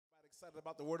Excited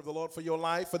about the word of the Lord for your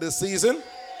life for this season.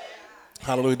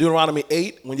 Hallelujah. Deuteronomy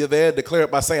 8, when you're there, declare it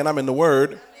by saying, I'm in the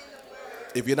word.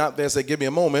 If you're not there, say, give me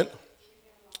a moment.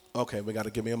 Okay, we got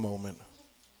to give me a moment.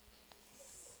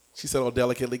 She said, oh,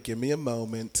 delicately, give me a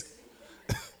moment.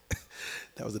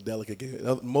 That was a delicate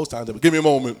game. Most times, it was, give me a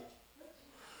moment.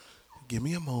 Give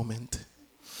me a moment.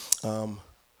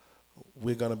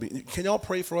 We're going to be, can y'all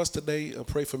pray for us today?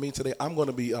 Pray for me today. I'm going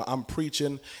to be, I'm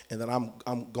preaching, and then I'm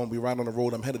going to be right on the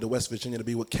road. I'm headed to West Virginia to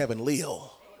be with Kevin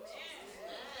Leal.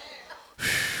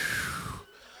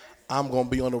 I'm going to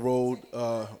be on the road.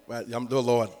 I'm the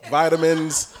Lord.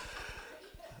 Vitamins,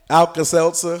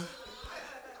 Alka-Seltzer,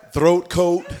 throat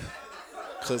coat,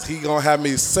 because he going to have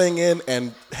me singing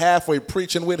and halfway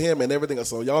preaching with him and everything.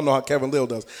 So y'all know how Kevin Leal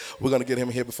does. We're going to get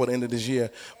him here before the end of this year.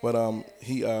 But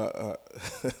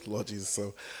Lord Jesus,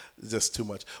 so it's just too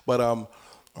much. But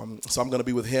so I'm going to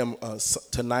be with him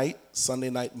tonight, Sunday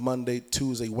night, Monday,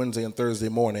 Tuesday, Wednesday, and Thursday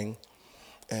morning.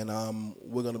 And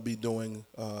we're going to be doing,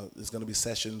 there's going to be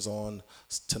sessions on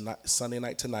tonight, Sunday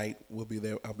night tonight. We'll be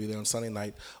there. I'll be there on Sunday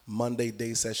night. Monday,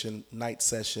 day session, night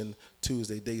session.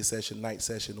 Tuesday, day session, night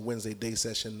session. Wednesday, day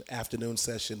session, afternoon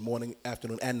session, morning,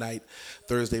 afternoon, and night.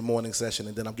 Thursday, morning session.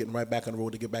 And then I'm getting right back on the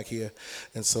road to get back here.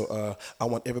 And so I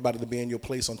want everybody to be in your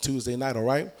place on Tuesday night, all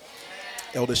right?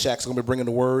 Elder Shaq's going to be bringing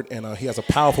the word, and he has a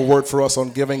powerful word for us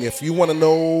on giving. If you want to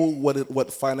know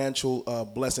what financial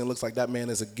blessing looks like, that man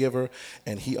is a giver,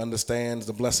 and he understands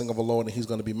the blessing of the Lord, and he's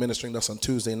going to be ministering to us on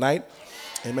Tuesday night.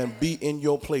 Amen. Be in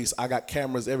your place. I got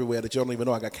cameras everywhere that you don't even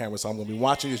know I got cameras, so I'm going to be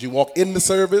watching you as you walk in the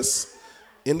service.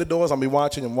 In the doors, I'll be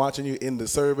watching you in the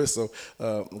service, so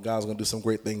God's going to do some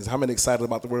great things. How many excited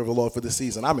about the word of the Lord for this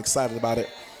season? I'm excited about it.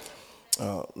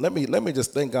 Let me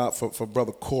just thank God for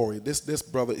Brother Corey. This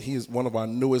brother, he is one of our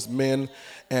newest men,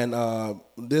 and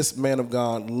this man of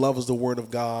God loves the word of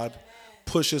God,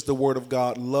 pushes the word of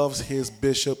God, loves his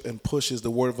bishop, and pushes the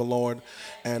word of the Lord.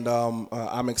 And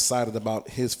I'm excited about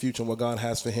his future and what God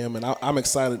has for him. And I'm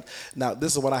excited. Now,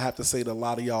 this is what I have to say to a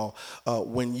lot of y'all.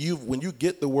 When you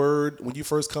get the word, when you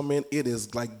first come in, it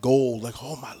is like gold, like,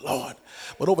 oh my Lord.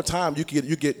 But over time, you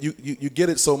get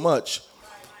it so much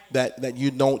that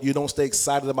you don't stay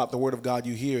excited about the word of God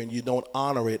you hear, and you don't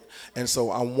honor it. And so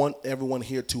I want everyone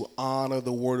here to honor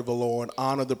the word of the Lord,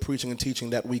 honor the preaching and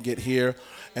teaching that we get here.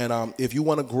 And if you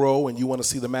want to grow and you want to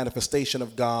see the manifestation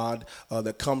of God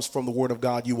that comes from the word of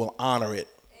God, you will honor it.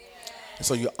 And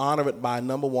so you honor it by,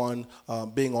 number one,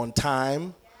 being on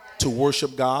time to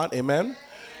worship God. Amen.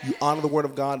 You honor the word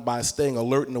of God by staying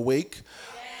alert and awake,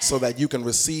 so that you can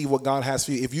receive what God has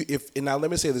for you. And now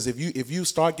let me say this: if you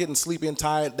start getting sleepy and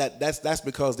tired, that's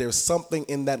because there's something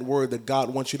in that word that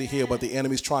God wants you to hear, but the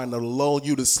enemy's trying to lull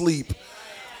you to sleep.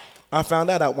 I found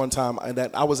that out one time,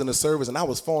 that I was in a service and I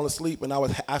was falling asleep, and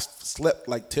I slept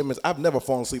like 10 minutes. I've never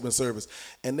fallen asleep in service,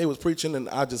 and they was preaching, and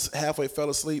I just halfway fell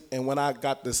asleep. And when I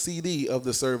got the CD of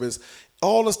the service,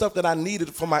 all the stuff that I needed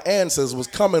for my answers was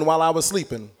coming while I was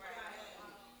sleeping.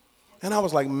 And I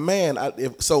was like, man,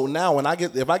 so now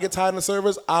if I get tired in the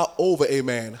service, I'll over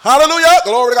amen. Hallelujah.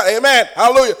 Glory to God. Amen.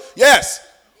 Hallelujah. Yes.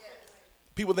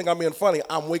 People think I'm being funny.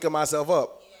 I'm waking myself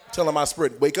up, telling my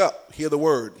spirit, wake up, hear the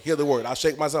word, hear the word. I'll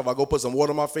shake myself. I'll go put some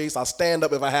water on my face. I'll stand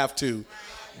up if I have to.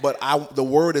 But the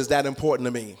word is that important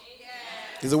to me.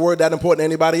 Is the word that important to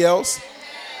anybody else?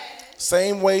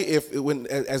 Same way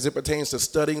as it pertains to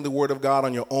studying the word of God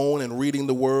on your own and reading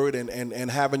the word and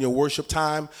having your worship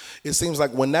time. It seems like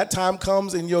when that time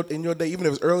comes in your day, even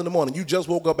if it's early in the morning, you just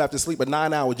woke up after sleep at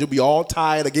 9 hours, you'll be all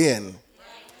tired again.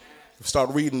 You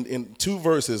start reading in 2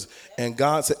 verses, and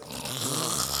God said,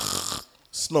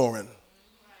 snoring.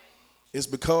 It's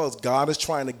because God is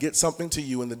trying to get something to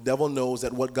you, and the devil knows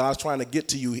that what God's trying to get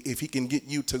to you, if he can get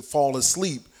you to fall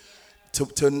asleep,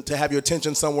 to have your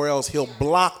attention somewhere else, he'll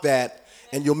block that,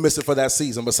 and you'll miss it for that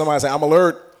season. But somebody say, I'm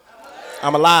alert,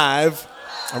 I'm alive,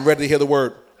 I'm ready to hear the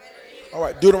word. All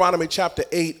right, Deuteronomy chapter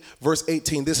 8, verse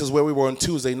 18. This is where we were on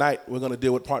Tuesday night. We're going to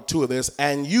deal with part 2 of this.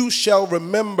 And you shall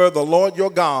remember the Lord your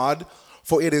God,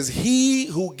 for it is he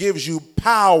who gives you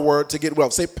power to get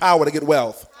wealth. Say power to get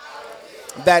wealth.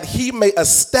 That he may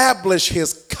establish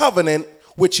his covenant,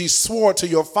 which he swore to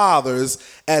your fathers,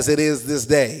 as it is this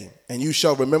day. And you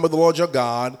shall remember the Lord your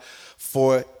God,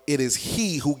 for it is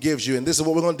he who gives you. And this is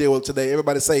what we're going to deal with today.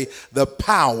 Everybody say the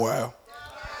power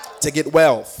to get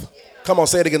wealth. Come on,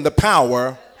 say it again. The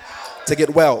power to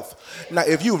get wealth. Now,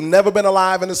 if you've never been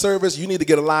alive in the service, you need to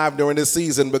get alive during this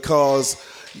season, because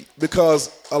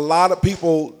a lot of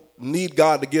people need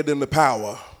God to give them the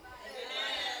power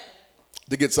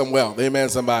to get some wealth. Amen,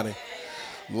 somebody.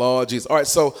 Lord Jesus. All right,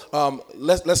 so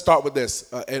let's start with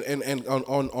this. And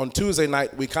on Tuesday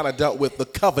night, we kind of dealt with the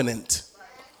covenant.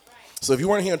 So if you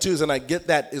weren't here on Tuesday night, get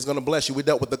that. Is going to bless you. We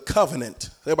dealt with the covenant.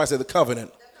 Everybody say the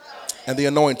covenant. And the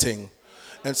anointing.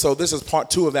 And so this is part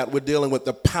 2 of that. We're dealing with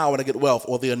the power to get wealth,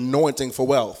 or the anointing for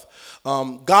wealth.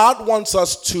 God wants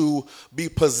us to be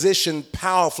positioned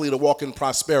powerfully to walk in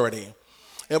prosperity.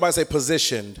 Everybody say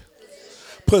positioned.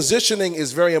 Positioning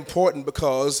is very important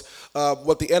because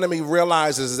what the enemy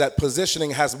realizes is that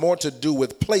positioning has more to do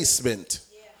with placement,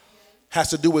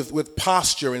 has to do with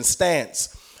posture and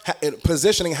stance.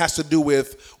 Positioning has to do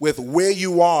with where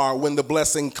you are when the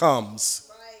blessing comes.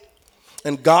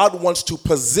 And God wants to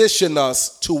position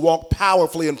us to walk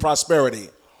powerfully in prosperity.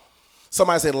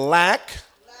 Somebody say, lack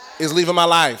is leaving my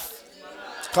life.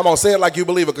 Come on, say it like you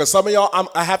believe it. Because some of y'all,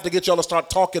 I have to get y'all to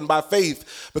start talking by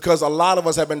faith, because a lot of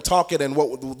us have been talking, and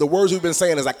what the words we've been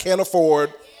saying is, I can't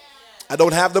afford, I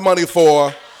don't have the money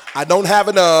for, I don't have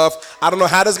enough, I don't know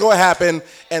how this is going to happen.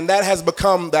 And that has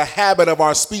become the habit of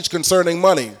our speech concerning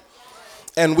money.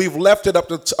 And we've left it up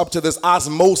to this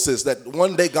osmosis that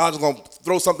one day God's going to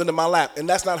throw something in my lap. And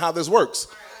that's not how this works.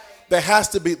 There has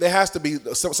to be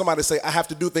somebody say, I have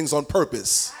to do things on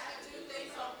purpose.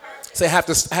 Say, I have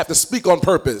to speak on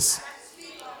purpose.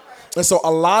 And so a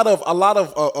lot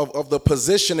of the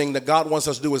positioning that God wants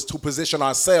us to do is to position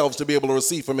ourselves to be able to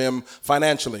receive from him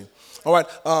financially. All right.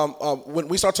 When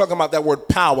we start talking about that word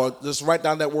power, just write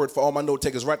down that word for all my note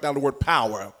takers. Write down the word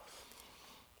power.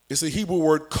 It's the Hebrew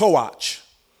word koach.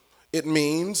 It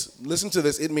means, listen to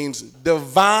this, it means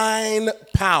divine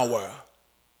power,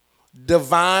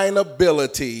 divine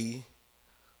ability,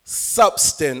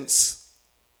 substance.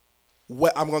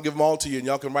 I'm going to give them all to you, and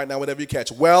y'all can write down whatever you catch.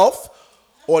 Wealth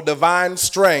or divine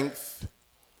strength.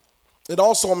 It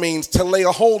also means to lay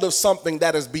a hold of something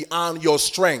that is beyond your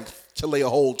strength to lay a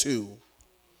hold to.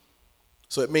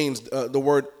 So it means the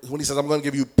word, when he says, I'm going to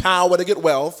give you power to get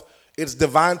wealth, it's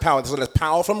divine power. So there's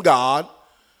power from God.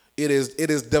 It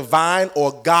is divine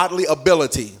or godly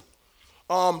ability.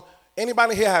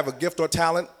 Anybody here have a gift or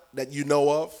talent that you know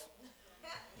of?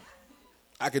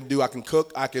 I can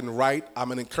cook, I can write,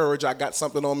 I'm an encourager, I got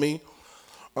something on me.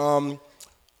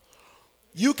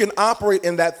 You can operate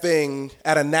in that thing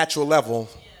at a natural level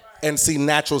and see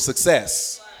natural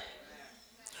success.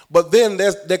 But then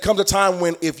there comes a time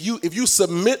when if you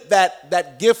submit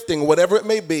that gifting, whatever it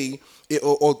may be,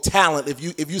 or talent,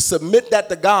 if you submit that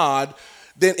to God,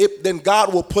 then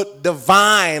God will put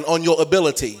divine on your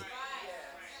ability.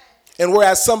 And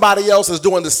whereas somebody else is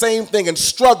doing the same thing and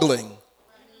struggling,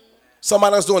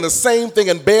 somebody else doing the same thing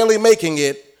and barely making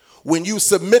it, when you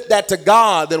submit that to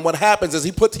God, then what happens is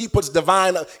he puts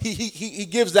divine, he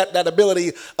gives that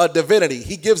ability a divinity.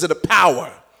 He gives it a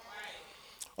power.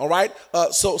 All right?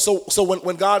 So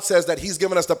when God says that he's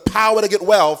given us the power to get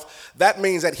wealth, that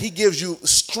means that he gives you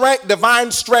strength,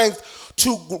 divine strength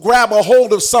to grab a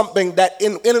hold of something that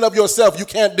in and of yourself you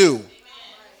can't do.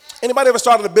 Anybody ever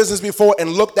started a business before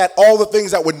and looked at all the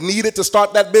things that were needed to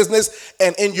start that business,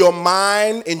 and in your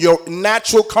mind, in your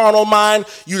natural carnal mind,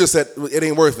 you just said, it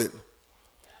ain't worth it?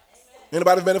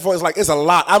 Anybody been before? It's like, it's a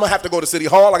lot. I'm going to have to go to City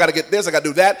Hall. I got to get this. I got to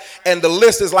do that. And the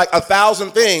list is like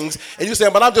 1,000 things. And you say,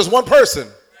 but I'm just one person.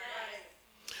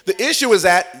 The issue is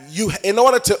that in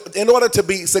order to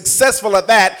be successful at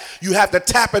that, you have to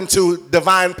tap into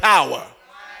divine power.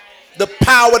 The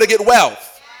power to get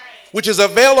wealth, which is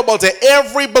available to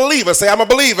every believer. Say, I'm a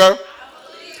believer,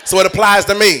 so it applies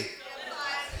to me.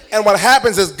 And what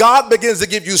happens is God begins to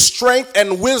give you strength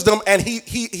and wisdom, and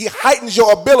he heightens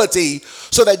your ability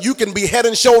so that you can be head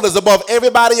and shoulders above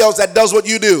everybody else that does what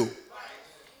you do.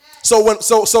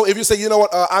 So if you say, you know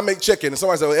what, I make chicken, and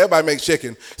somebody says, well, everybody makes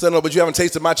chicken. So no, but you haven't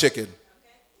tasted my chicken.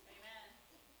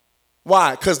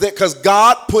 Why? Because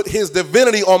God put his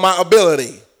divinity on my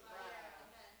ability.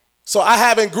 So I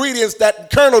have ingredients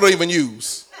that Colonel don't even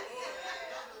use.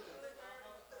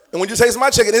 And when you taste my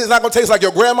chicken, it's not going to taste like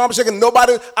your grandma's chicken.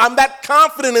 I'm that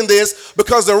confident in this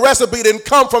because the recipe didn't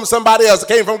come from somebody else. It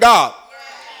came from God.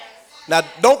 Now,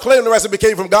 don't claim the recipe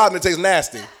came from God and it tastes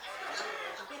nasty.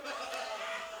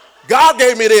 God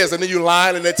gave me this, and then you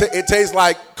lying, and it tastes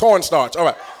like cornstarch. All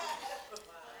right.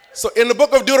 So in the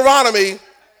book of Deuteronomy,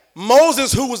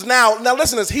 Moses, who was now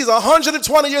listen to this, he's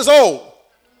 120 years old.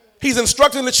 He's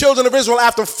instructing the children of Israel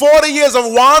after 40 years of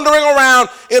wandering around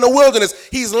in the wilderness.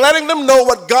 He's letting them know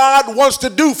what God wants to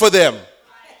do for them.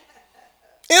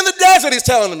 In the desert, he's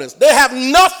telling them this. They have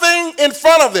nothing in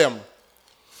front of them.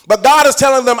 But God is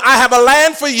telling them, I have a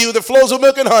land for you that flows with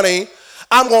milk and honey.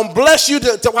 I'm going to bless you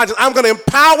to watch it. I'm going to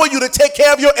empower you to take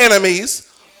care of your enemies.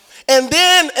 And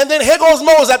then here goes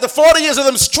Moses after 40 years of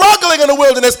them struggling in the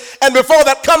wilderness, and before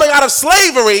that coming out of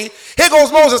slavery, here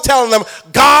goes Moses telling them,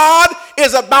 God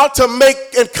is about to make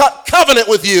and cut covenant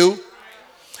with you,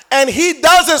 And he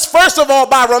does this, first of all,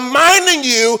 by reminding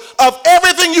you of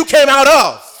everything you came out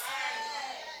of.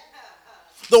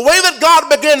 The way that God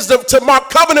begins to mark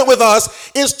covenant with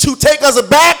us is to take us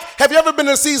back. Have you ever been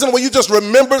in a season where you just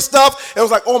remember stuff? It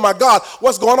was like, oh my God,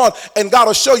 what's going on? And God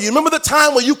will show you. Remember the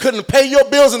time where you couldn't pay your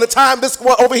bills and the time this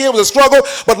one over here was a struggle,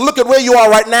 but look at where you are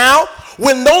right now?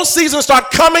 When those seasons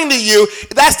start coming to you,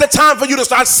 that's the time for you to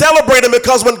start celebrating,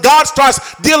 because when God starts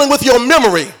dealing with your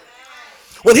memory,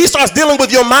 when he starts dealing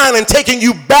with your mind and taking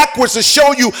you backwards to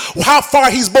show you how far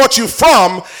he's brought you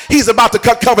from, he's about to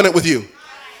cut covenant with you.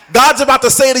 God's about to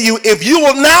say to you, if you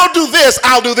will now do this,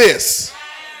 I'll do this.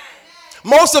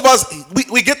 Most of us,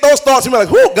 we get those thoughts and we're like,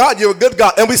 oh, God, you're a good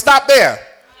God. And we stop there.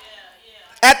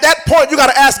 At that point, you got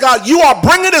to ask God, you are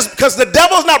bringing this, because the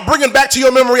devil's not bringing back to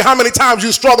your memory how many times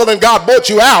you struggled and God brought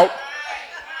you out.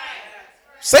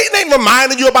 Satan ain't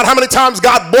reminding you about how many times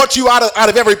God brought you out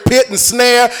of every pit and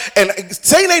snare. And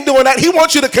Satan ain't doing that. He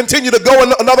wants you to continue to go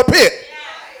in another pit.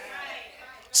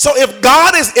 So if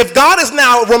God is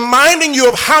now reminding you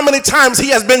of how many times he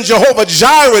has been Jehovah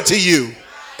Jireh to you.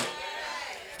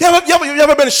 You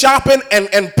ever been shopping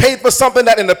and paid for something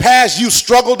that in the past you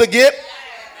struggled to get?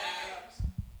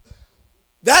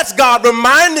 That's God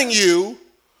reminding you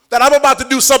that I'm about to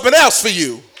do something else for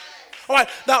you. All right,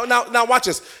 now watch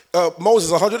this.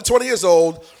 Moses, 120 years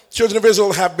old, children of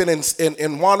Israel have been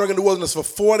in wandering in the wilderness for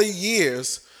 40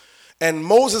 years, and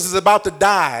Moses is about to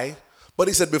die. But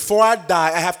he said, before I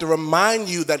die, I have to remind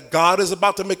you that God is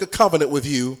about to make a covenant with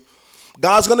you.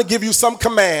 God's going to give you some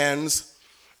commands,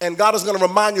 and God is going to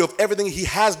remind you of everything he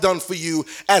has done for you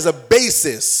as a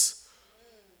basis,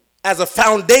 as a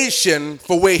foundation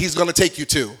for where he's going to take you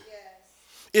to. Yes.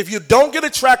 If you don't get a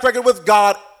track record with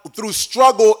God through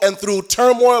struggle and through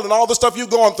turmoil and all the stuff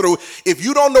you've gone through, if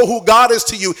you don't know who God is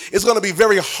to you, it's going to be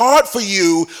very hard for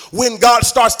you when God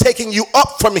starts taking you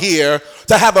up from here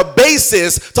to have a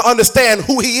basis to understand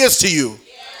who he is to you.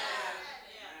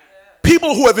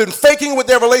 People who have been faking with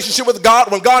their relationship with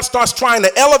God, when God starts trying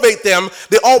to elevate them,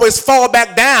 they always fall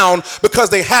back down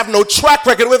because they have no track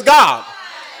record with God.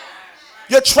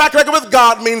 Your track record with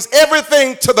God means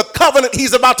everything to the covenant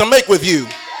he's about to make with you.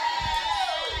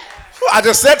 I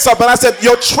just said something. I said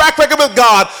your track record with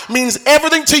God means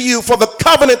everything to you for the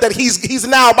covenant that he's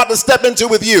now about to step into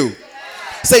with you.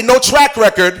 Say no track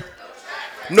record,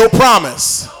 no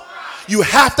promise. You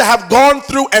have to have gone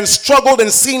through and struggled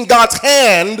and seen God's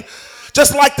hand,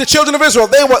 just like the children of Israel.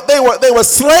 They were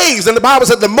slaves, and the Bible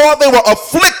said the more they were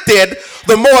afflicted,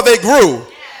 the more they grew.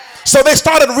 So they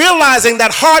started realizing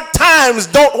that hard times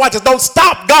don't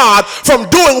stop God from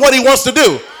doing what he wants to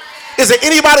do. Is there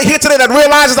anybody here today that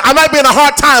realizes I might be in a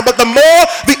hard time, but the more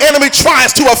the enemy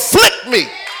tries to afflict me,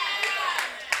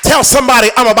 tell somebody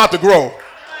I'm about to grow.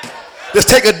 Just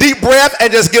take a deep breath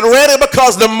and just get ready,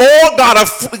 because the more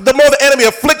the enemy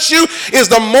afflicts you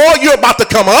is the more you're about to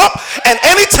come up. And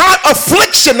anytime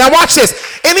affliction, now watch this,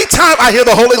 anytime I hear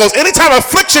the Holy Ghost, anytime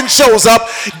affliction shows up,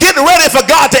 get ready for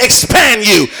God to expand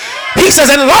you. He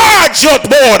says, enlarge your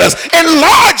borders,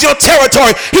 enlarge your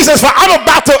territory. He says, for I'm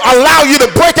about to allow you to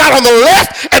break out on the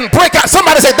left and break out.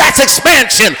 Somebody say, that's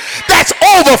expansion. That's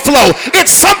overflow.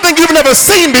 It's something you've never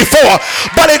seen before.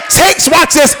 But it takes,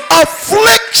 watch this,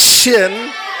 affliction,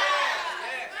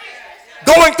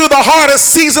 going through the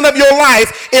hardest season of your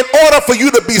life in order for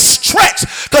you to be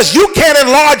stretched. Because you can't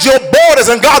enlarge your borders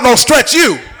and God won't stretch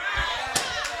you.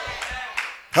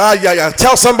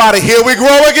 Tell somebody, here we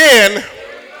grow again.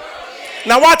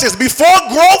 Now watch this. Before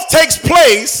growth takes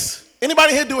place,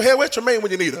 anybody here do hair? Where's Tremaine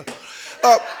when you need her?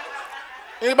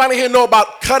 Anybody here know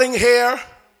about cutting hair?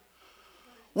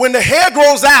 When the hair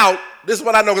grows out, this is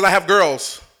what I know because I have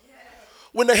girls.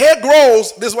 When the hair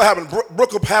grows, this is what happens.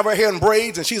 Brooke will have her hair in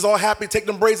braids, and she's all happy, take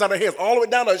them braids out of her hair all the way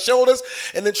down to her shoulders,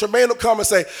 and then Tremaine will come and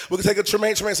say, we can take a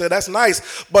Tremaine say, that's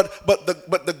nice, but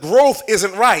the growth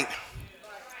isn't right.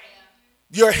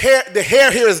 The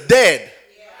hair here is dead.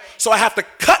 So I have to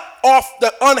cut off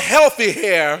the unhealthy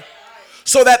hair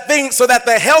so that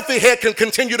the healthy hair can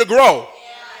continue to grow.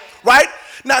 Right?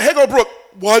 Now here go Brooke.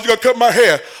 Why'd you gotta cut my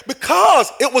hair?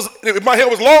 Because my hair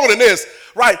was longer than this.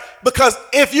 Right? Because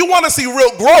if you want to see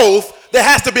real growth, there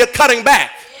has to be a cutting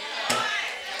back.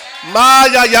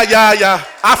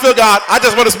 I feel God. I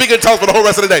just want to speak in tongues for the whole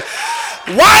rest of the day.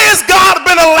 Why has God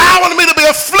been allowing me to be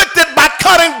afflicted by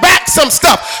cutting back some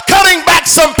stuff, cutting back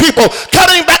some people,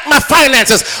 cutting back my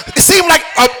finances? It seemed like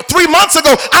 3 months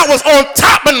ago I was on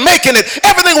top and making it.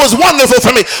 Everything was wonderful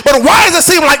for me. But why does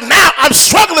it seem like now I'm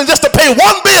struggling just to pay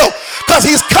one bill? Because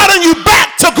he's cutting you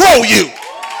back to grow you.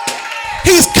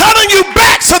 He's cutting you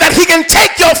back so that he can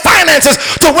take your finances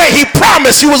to where he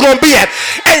promised you was going to be at.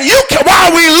 And you can, while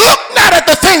we look not at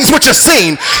the things which are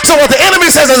seen. So what the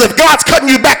enemy says is if God's cutting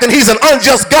you back, then he's an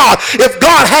unjust God. If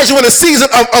God has you in a season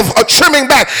of trimming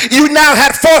back, you now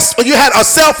had you had a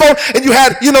cell phone and you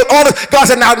had, all this. God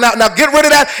said, now get rid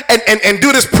of that and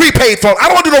do this prepaid phone. I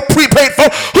don't want to do no prepaid phone.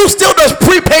 Who still does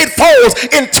prepaid phones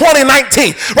in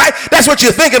 2019, right? That's what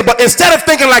you're thinking. But instead of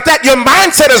thinking like that, your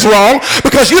mindset is wrong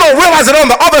because you don't realize that on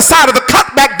the other side of the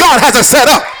cutback, God has it set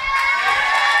up.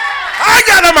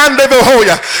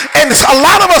 And a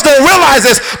lot of us don't realize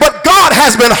this, but God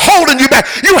has been holding you back.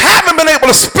 You haven't been able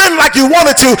to spend like you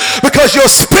wanted to because your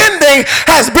spending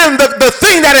has been the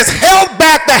thing that has held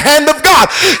back the hand of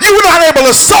God. You're not able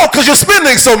to sow because you're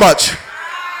spending so much.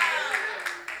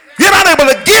 You're not able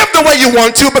to give the way you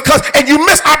want to and you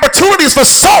miss opportunities for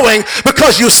sowing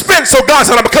because you spent. So God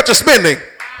said, I'm going to cut your spending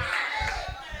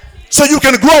so you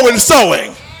can grow in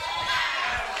sowing.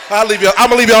 I'm going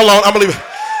to leave you alone.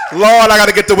 Lord, I got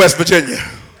to get to West Virginia.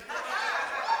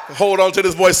 Hold on to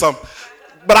this voice some.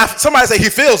 But somebody say he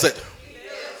feels it.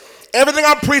 Everything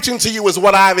I'm preaching to you is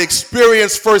what I've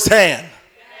experienced firsthand.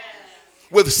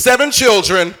 With 7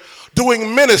 children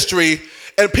doing ministry,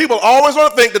 and people always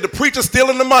want to think that the preacher's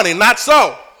stealing the money. Not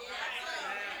so.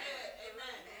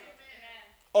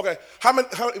 Okay, how many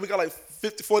we got like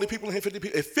 50, 40 people in here, 50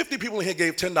 people. If 50 people in here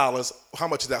gave $10, how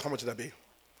much is that? How much would that be?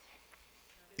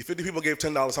 If 50 people gave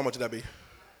 $10, how much would that be?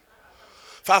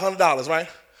 $500, right?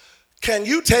 Can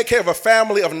you take care of a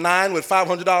family of 9 with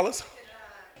 $500?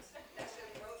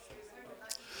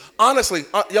 Honestly,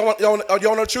 y'all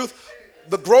know the truth?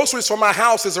 The groceries for my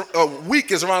house a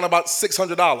week is around about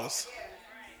 $600.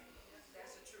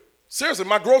 Seriously,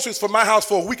 my groceries for my house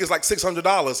for a week is like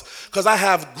 $600 because I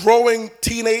have growing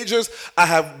teenagers, I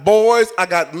have boys, I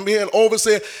got me and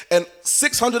overseer, and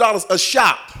 $600 a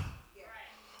shop.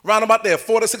 Round about there,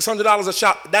 $400 to $600 a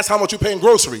shop. That's how much you pay in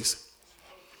groceries.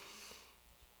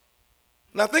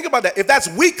 Now think about that. If that's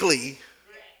weekly,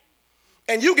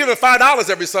 and you giving $5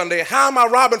 every Sunday, how am I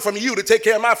robbing from you to take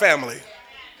care of my family?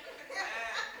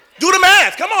 Do the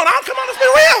math. Come on, let's be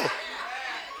real.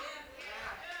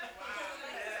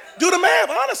 Do the math,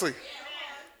 honestly.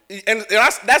 And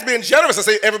that's being generous to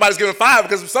say everybody's giving 5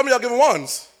 because some of y'all giving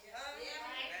 1s.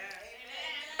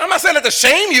 I'm not saying that to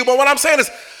shame you, but what I'm saying is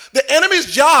the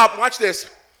enemy's job, watch this.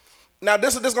 Now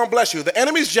this is going to bless you. The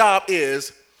enemy's job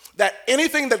is that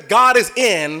anything that God is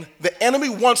in, the enemy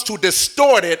wants to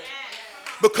distort it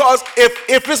because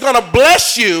if it's going to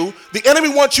bless you, the enemy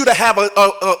wants you to have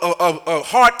a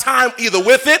hard time either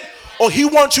with it or he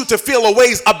wants you to feel a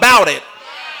ways about it.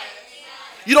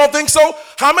 You don't think so?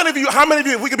 How many of you,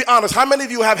 if we could be honest, how many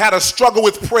of you have had a struggle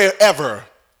with prayer ever?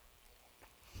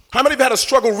 How many of you had a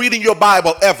struggle reading your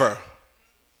Bible ever?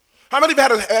 How many of you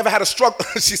have ever had a struggle?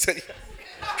 She said,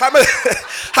 how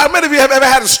many of you have ever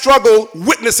had a struggle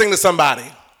witnessing to somebody?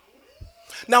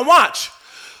 Now watch.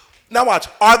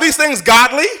 Are these things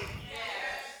godly?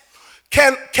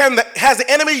 Yes. Has the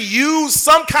enemy used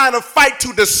some kind of fight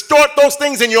to distort those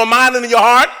things in your mind and in your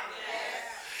heart?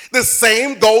 The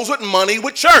same goes with money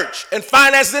with church and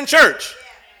finances in church.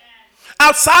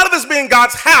 Outside of this being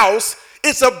God's house,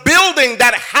 it's a building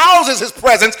that houses his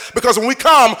presence because when we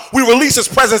come, we release his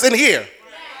presence in here.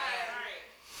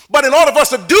 But in order for us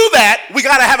to do that, we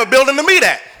got to have a building to meet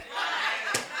at.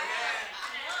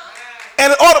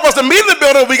 And in order for us to meet in the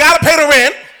building, we got to pay the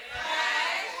rent,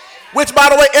 which, by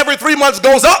the way, every 3 months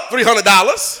goes up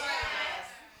 $300.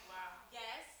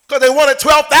 Because they wanted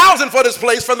 $12,000 for this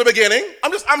place from the beginning.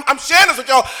 I'm sharing this with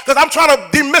y'all because I'm trying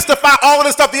to demystify all of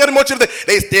this stuff. The enemy wants you to think,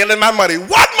 they stealing my money.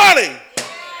 What money?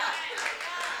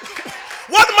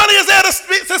 What money is there to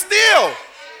steal?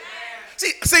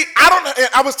 See,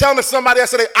 I was telling somebody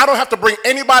yesterday, I don't have to bring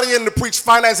anybody in to preach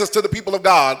finances to the people of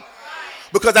God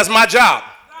because that's my job.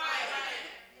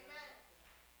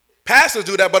 Pastors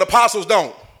do that, but apostles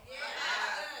don't.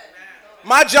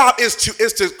 My job is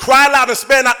to cry loud and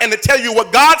spare not and to tell you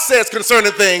what God says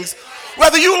concerning things,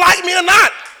 whether you like me or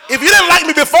not. If you didn't like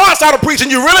me before I started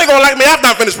preaching, you really ain't going to like me after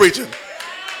I finish preaching.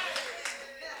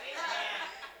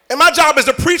 And my job is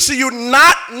to preach to you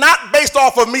not based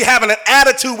off of me having an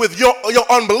attitude with your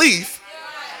unbelief,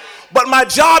 but my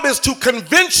job is to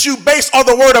convince you based on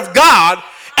the word of God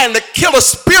and to kill a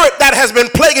spirit that has been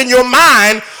plaguing your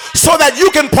mind so that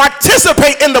you can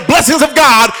participate in the blessings of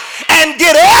God and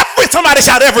get somebody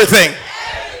shout everything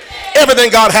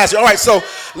God has. All right, so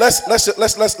let's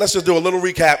just do a little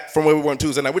recap from where we were on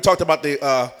Tuesday night. We talked about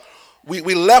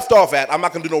we left off at, I'm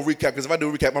not going to do no recap because if I do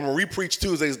a recap, I'm going to re-preach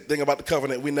Tuesday's thing about the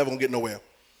covenant. We're never going to get nowhere.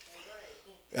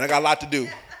 And I got a lot to do.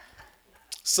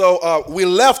 So we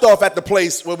left off at the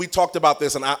place where we talked about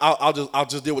this, and I'll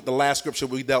just deal with the last scripture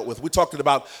we dealt with. We talked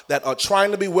about that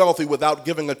trying to be wealthy without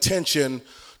giving attention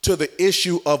to the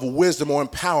issue of wisdom or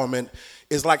empowerment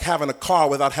is like having a car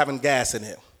without having gas in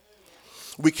it.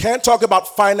 We can't talk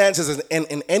about finances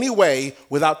in any way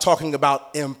without talking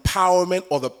about empowerment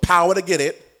or the power to get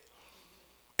it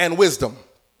and wisdom.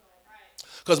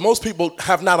 Because most people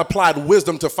have not applied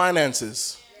wisdom to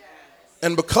finances.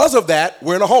 And because of that,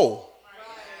 we're in a hole.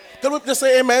 Can we just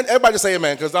say amen? Everybody just say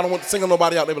amen, because I don't want to single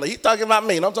nobody out. They be like, he's talking about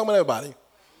me. No, I'm talking about everybody.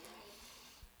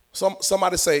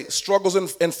 Somebody say, struggles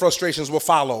and frustrations will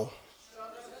follow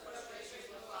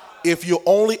if you're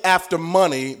only after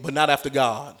money, but not after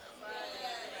God.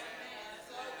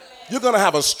 You're going to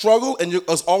have a struggle, and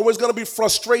there's always going to be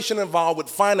frustration involved with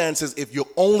finances if you're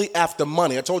only after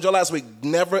money. I told you last week,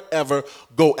 never, ever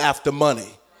go after money.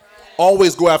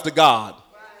 Always go after God.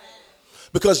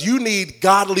 Because you need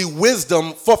godly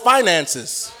wisdom for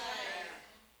finances.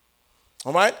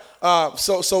 All right?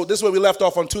 So this is where we left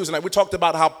off on Tuesday night. We talked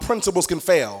about how principles can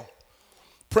fail.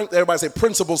 Everybody say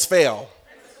principles fail.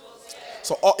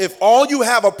 So if all you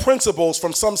have are principles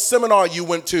from some seminar you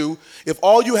went to, if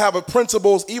all you have are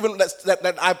principles even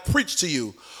that I preached to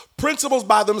you, principles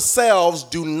by themselves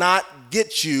do not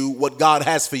get you what God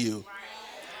has for you.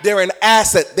 They're an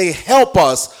asset. They help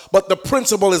us, but the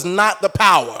principle is not the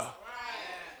power.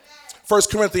 1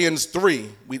 Corinthians 3,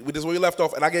 this is where we left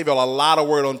off, and I gave you all a lot of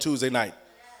word on Tuesday night.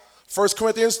 1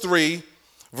 Corinthians 3,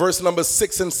 verse number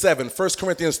 6 and 7. 1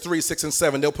 Corinthians 3, 6 and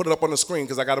 7. They'll put it up on the screen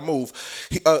because I got to move.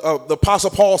 The Apostle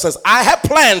Paul says, I have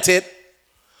planted,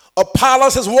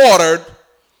 Apollos has watered.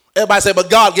 Everybody say, but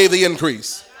God gave the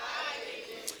increase.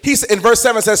 He's in verse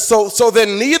 7 says, so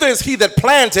then neither is he that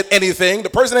planted anything, the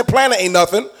person that planted ain't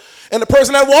nothing, and the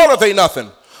person that watered ain't nothing.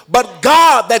 But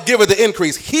God that giveth the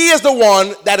increase. He is the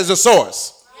one that is the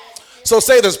source. So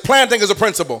say this, planting is a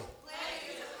principle.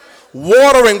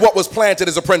 Watering what was planted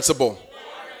is a principle.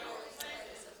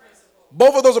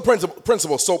 Both of those are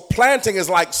principles. So planting is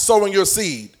like sowing your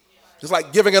seed. It's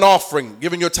like giving an offering,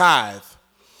 giving your tithe.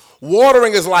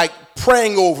 Watering is like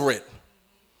praying over it.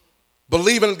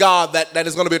 Believing God that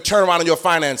is going to be a turnaround in your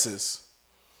finances.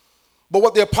 But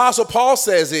what the Apostle Paul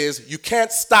says is you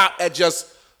can't stop at just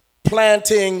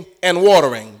planting and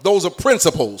watering. Those are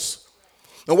principles.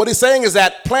 And what he's saying is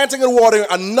that planting and watering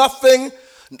are nothing,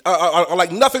 are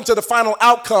like nothing to the final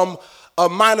outcome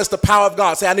minus the power of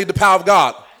God. Say, I need the power of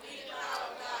God.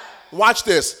 Watch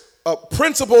this.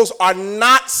 Principles are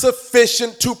not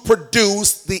sufficient to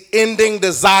produce the ending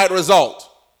desired result.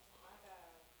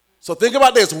 So think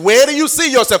about this. Where do you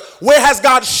see yourself? Where has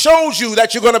God showed you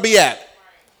that you're going to be at?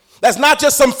 That's not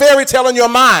just some fairy tale in your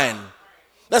mind.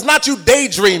 That's not you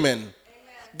daydreaming.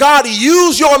 God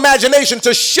used your imagination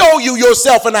to show you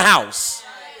yourself in the house.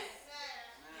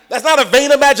 That's not a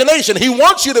vain imagination. He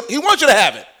wants you to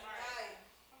have it.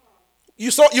 You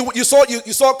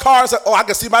saw cars. Oh, I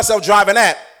can see myself driving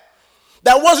that.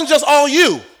 That wasn't just all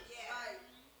you.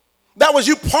 That was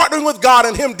you partnering with God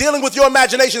and him dealing with your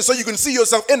imagination so you can see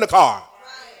yourself in the car.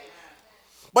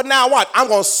 But now what? I'm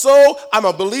going to sow. I'm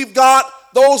going to believe God.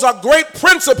 Those are great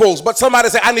principles. But somebody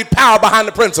say, I need power behind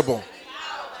the principle.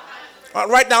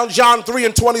 Write down John 3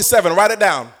 and 27. Write it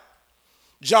down.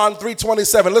 John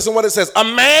 3:27. Listen what it says. A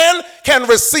man can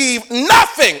receive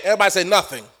nothing. Everybody say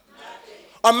nothing.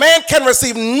 A man can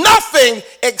receive nothing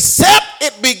except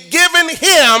it be given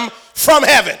him from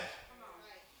heaven.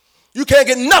 You can't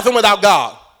get nothing without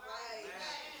God.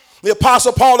 The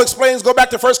Apostle Paul explains, go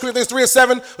back to 1 Corinthians 3 and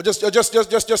 7.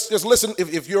 Just listen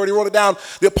if you already wrote it down.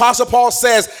 The Apostle Paul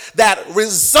says that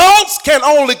results can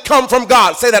only come from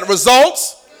God. Say that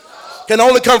results can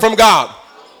only come from God.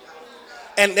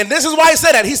 And this is why he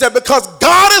said that. He said, because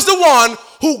God is the one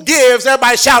who gives,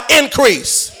 everybody shout,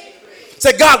 increase.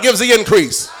 Say, God gives the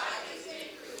increase.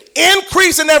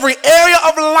 Increase in every area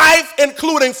of life,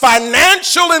 including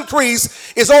financial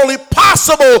increase, is only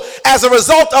possible as a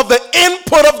result of the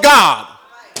input of God.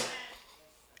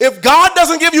 If God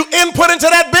doesn't give you input into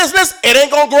that business, it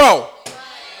ain't going to grow.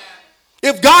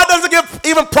 If God doesn't give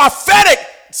even prophetic,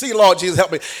 see, Lord Jesus,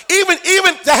 help me. Even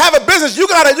to have a business, you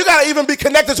gotta even be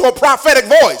connected to a prophetic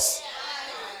voice.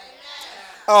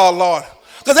 Oh, Lord.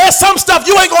 Because there's some stuff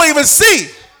you ain't going to even see.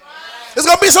 There's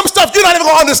going to be some stuff you're not even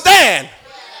going to understand.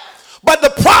 But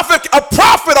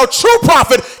a true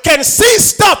prophet, can see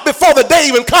stuff before the day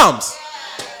even comes.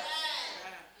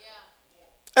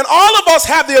 And all of us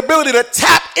have the ability to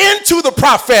tap into the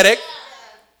prophetic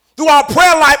through our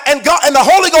prayer life, and God and the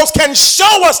Holy Ghost can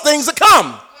show us things to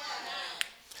come.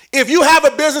 If you have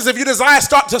a business, if you desire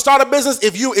to start a business,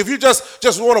 if you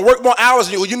just want to work more hours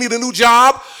and you need a new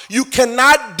job, you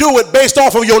cannot do it based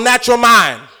off of your natural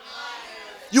mind.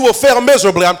 You will fail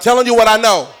miserably. I'm telling you what I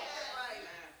know.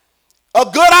 A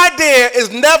good idea is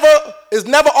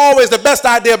never always the best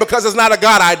idea because it's not a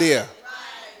God idea.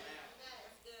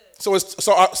 So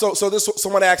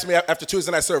someone asked me after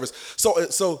Tuesday night service.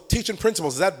 So teaching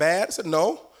principles, is that bad? I said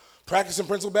no. Practicing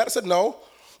principles bad? I said no.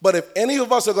 But if any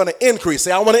of us are going to increase,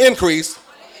 say I want to increase,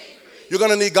 you're going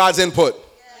to need God's input.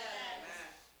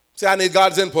 Say I need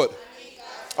God's input.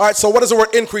 All right. So what does the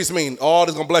word increase mean? Oh,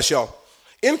 this is going to bless y'all.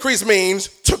 Increase means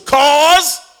to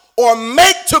cause or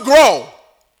make to grow.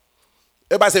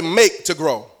 Everybody say make to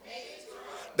grow.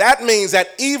 That means that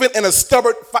even in a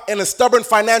stubborn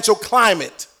financial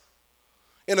climate,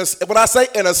 in a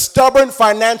stubborn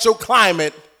financial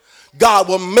climate, God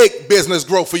will make business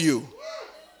grow for you.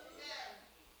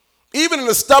 Even in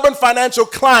a stubborn financial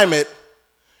climate,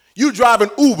 you drive an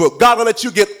Uber, God will let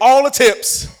you get all the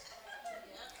tips.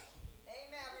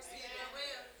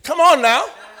 Come on now.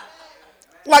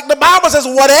 Like the Bible says,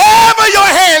 whatever your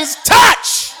hands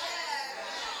touch,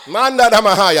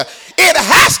 it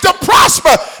has to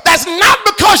prosper. That's not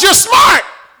because you're smart.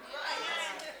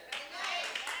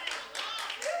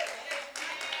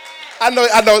 I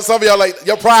know some of y'all like,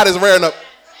 your pride is rearing up.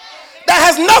 That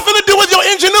has nothing to do with your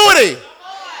ingenuity.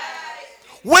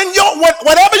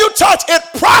 Whatever you touch, it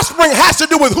prospering has to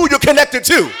do with who you're connected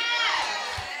to.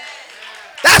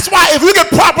 That's why if you get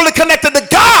properly connected to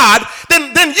God,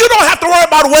 then you don't have to worry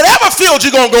about whatever field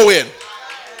you're going to go in.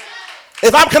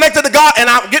 If I'm connected to God and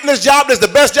I'm getting this job, this is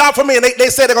the best job for me, and they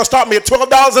say they're going to start me at $12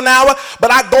 an hour,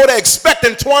 but I go there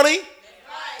expecting 20,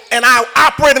 and I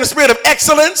operate in the spirit of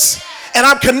excellence, and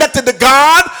I'm connected to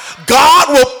God, God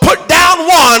will put down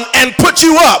one and put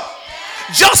you up.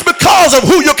 Just because of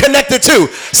who you're connected to.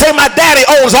 Say, my daddy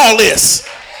owns all this.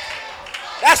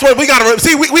 That's what we got to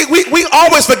see. We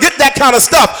always forget that kind of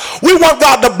stuff. We want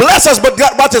God to bless us, but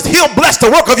God says he'll bless the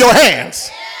work of your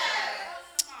hands.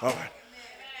 All right.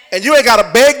 And you ain't got to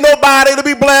beg nobody to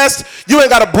be blessed. You ain't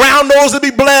got a brown nose to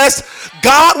be blessed.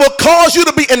 God will cause you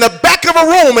to be in the back of a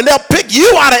room, and they'll pick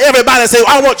you out of everybody and say,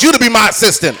 I want you to be my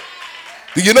assistant.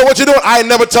 Do you know what you're doing? I ain't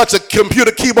never touched a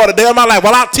computer keyboard a day in my life.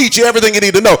 Well, I'll teach you everything you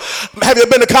need to know. Have you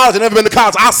been to college? Never been to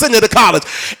college? I'll send you to college.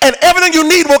 And everything you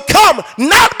need will come,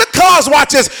 not because,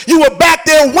 watch this, you were back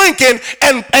there winking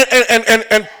and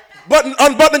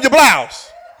unbuttoning your blouse.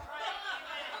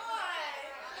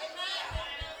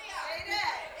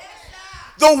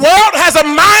 The world has a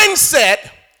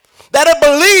mindset that it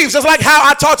believes, just like how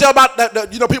I talked to you about that.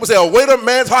 People say, "Oh, wait a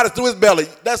man's heart is through his belly."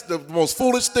 That's the most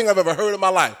foolish thing I've ever heard in my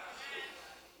life.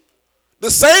 The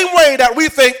same way that we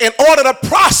think in order to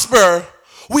prosper,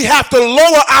 we have to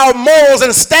lower our morals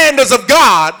and standards of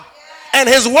God and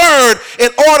his word in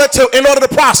order to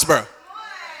prosper.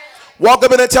 Walk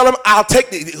up in and tell him, I'll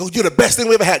take you're the best thing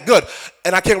we ever had. Good.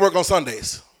 And I can't work on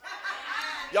Sundays.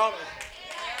 Y'all,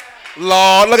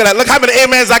 Lord, look at that. Look how many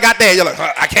amens I got there. You're like,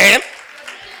 I can't.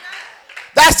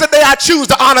 That's the day I choose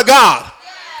to honor God.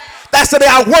 That's the day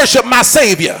I worship my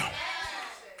Savior.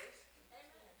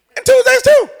 And Tuesdays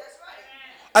too.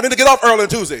 I need to get off early on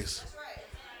Tuesdays.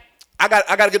 I got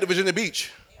to get to Virginia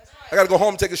Beach. I got to go home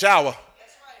and take a shower.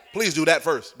 Please do that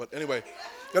first. But anyway,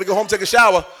 got to go home, take a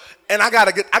shower, and I got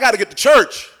to get to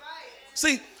church.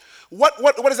 See, what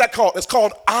is that called? It's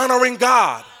called honoring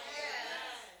God.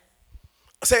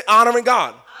 Say honoring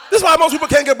God. This is why most people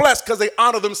can't get blessed, because they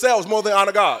honor themselves more than they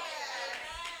honor God.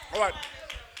 All right.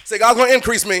 Say God's going to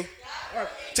increase me.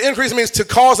 To increase means to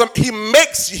cause him. He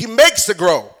makes to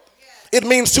grow. It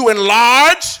means to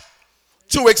enlarge,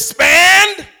 to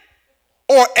expand,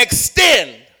 or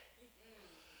extend.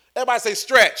 Everybody say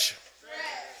stretch.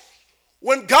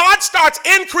 When God starts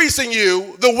increasing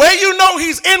you, the way you know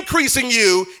he's increasing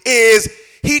you is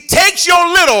he takes your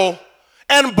little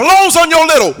and blows on your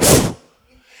little.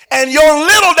 And your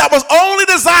little that was only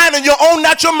designed in your own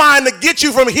natural mind to get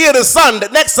you from here to Sunday,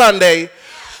 next Sunday,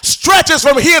 stretches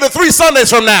from here to 3 Sundays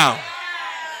from now.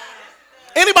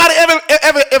 Anybody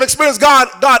ever experienced God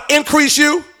increase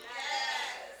you?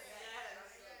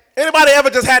 Anybody ever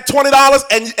just had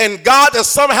 $20 and God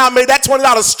just somehow made that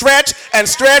 $20 stretch and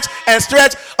stretch and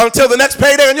stretch until the next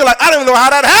payday, and you're like, I don't even know how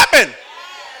that happened.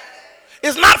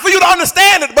 It's not for you to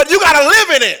understand it, but you got to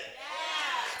live in it.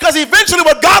 Because eventually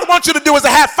what God wants you to do is to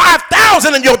have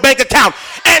 $5,000 in your bank account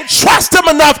and trust him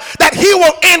enough that he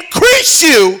will increase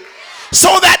you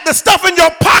so that the stuff in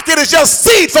your pocket is just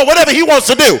seed for whatever he wants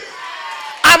to do.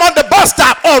 I'm on the bus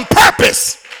stop on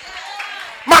purpose.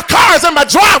 My car is in my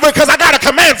driveway because I got a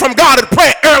command from God in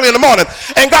prayer early in the morning.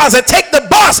 And God said, take the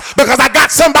bus because I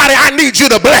got somebody I need you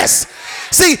to bless.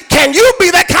 See, can you be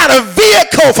that kind of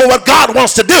vehicle for what God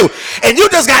wants to do? And you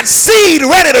just got seed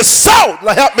ready to sow.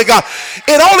 Help me, God.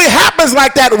 It only happens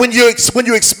like that when you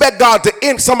expect God to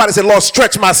end. Somebody say, Lord,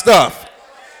 stretch my stuff.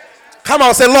 Come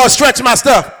on, say, Lord, stretch my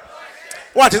stuff.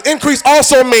 Watch this. Increase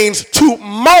also means to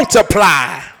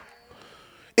multiply.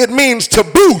 It means to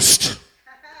boost.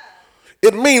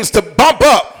 It means to bump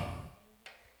up.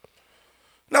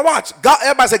 Now watch. God,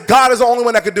 everybody say, God is the only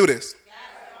one that can do this.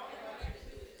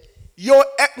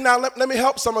 Now let me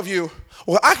help some of you.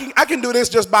 Well, I can do this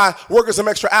just by working some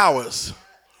extra hours.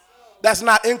 That's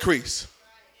not increase.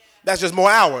 That's just more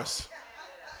hours.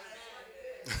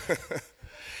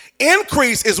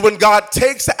 Increase is when God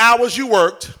takes the hours you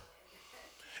worked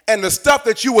and the stuff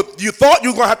that you thought you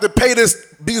were going to have to pay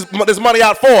this money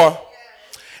out for,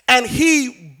 and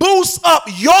he boosts up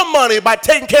your money by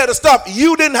taking care of the stuff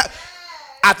you didn't have.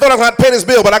 I thought I was going to have to pay this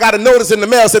bill, but I got a notice in the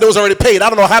mail that said it was already paid. I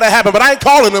don't know how that happened, but I ain't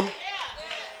calling them.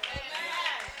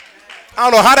 I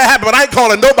don't know how that happened, but I ain't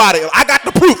calling nobody. I got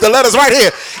the proof. The letter's right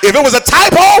here. If it was a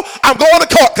typo, I'm going to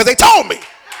court because they told me.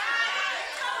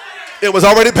 It was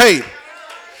already paid.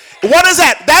 What is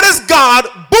that? That is God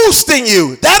boosting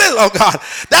you. That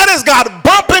is God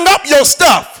bumping up your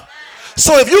stuff.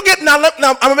 So if you get, now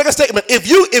I'm going to make a statement. If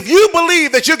you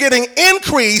believe that you're getting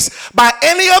increase by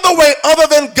any other way other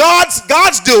than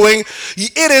God's doing,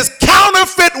 it is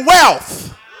counterfeit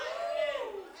wealth.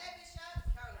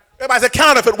 Everybody say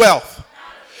counterfeit wealth.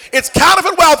 It's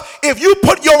counterfeit wealth if you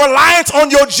put your reliance on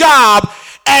your job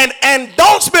and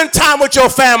don't spend time with your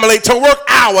family to work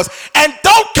hours, and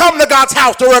don't come to God's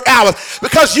house to work hours,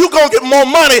 because you're going to get more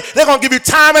money. They're going to give you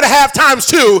time and a half times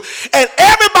two, and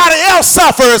everybody else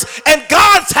suffers, and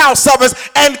God's house suffers,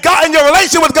 and your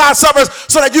relationship with God suffers,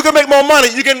 so that you can make more money.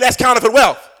 That's counterfeit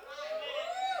wealth.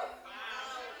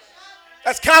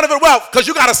 That's counterfeit wealth, because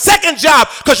you got a second job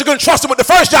because you couldn't trust him with the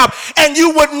first job, and you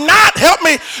would not, help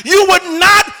me, you would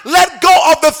not let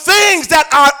go of the things that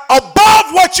are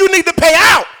above what you need to pay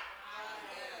out.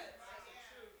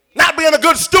 Not being a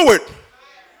good steward.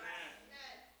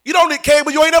 You don't need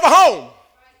cable, you ain't ever home.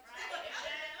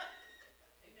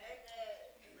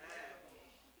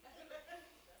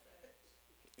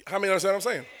 How many understand what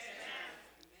I'm saying?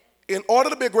 In order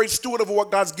to be a great steward of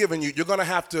what God's given you, you're going to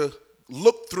have to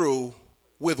look through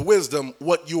with wisdom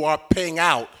what you are paying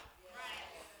out.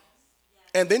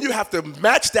 And then you have to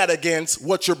match that against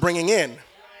what you're bringing in.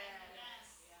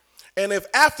 And if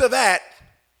after that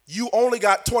you only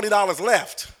got $20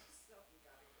 left,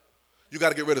 you got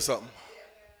to get rid of something.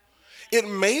 It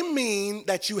may mean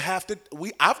that you have to,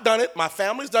 I've done it, my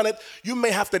family's done it, you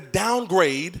may have to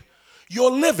downgrade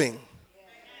your living.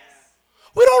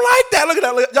 We don't like that. Look at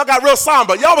that. Y'all got real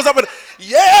somber. Y'all was up in,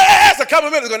 yes, a couple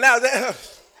of minutes ago. Now,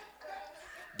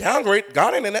 downgrade,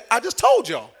 God ain't in that. I just told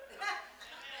y'all.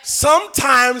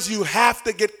 Sometimes you have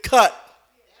to get cut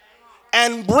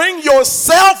and bring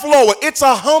yourself lower. It's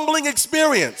a humbling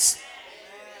experience.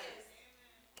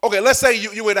 Okay, let's say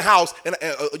you were in a house and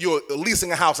you're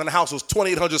leasing a house, and the house was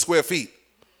 2,800 square feet.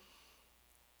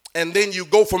 And then you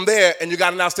go from there and you got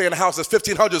to now stay in a house that's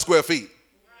 1,500 square feet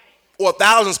or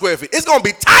 1,000 square feet. It's going to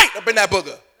be tight up in that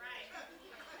booger.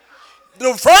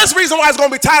 The first reason why it's going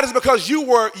to be tight is because you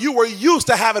were used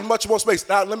to having much more space.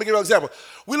 Now, let me give you an example.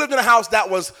 We lived in a house that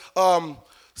was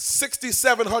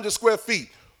 6,700 square feet.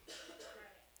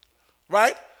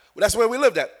 Right? Well, that's where we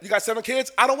lived at. You got 7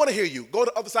 kids? I don't want to hear you. Go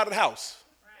to the other side of the house.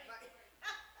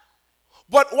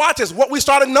 But watch this. What we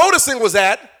started noticing was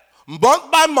that month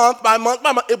by month,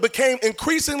 it became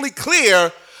increasingly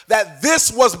clear that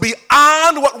this was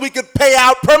beyond what we could pay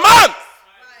out per month.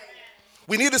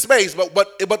 We needed space,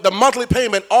 but the monthly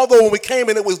payment, although when we came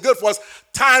in it was good for us,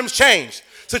 times changed,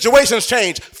 situations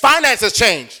changed, finances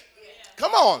changed.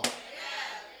 Come on.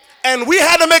 And we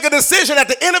had to make a decision at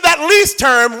the end of that lease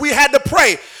term. We had to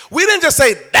pray. We didn't just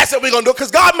say, that's what we're going to do,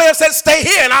 because God may have said, stay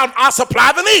here and I'll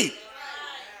supply the need.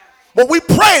 But we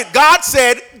prayed. God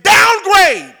said,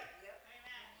 downgrade.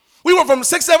 We went from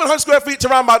 600-700 square feet to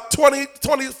around about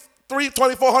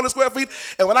 2,400 square feet.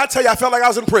 And when I tell you, I felt like I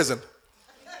was in prison.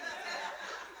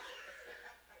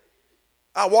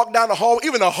 I walked down the hallway.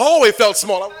 Even the hallway felt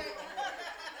small.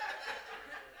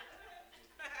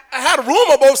 I had a room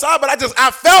on both sides, but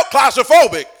I felt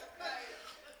claustrophobic.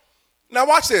 Now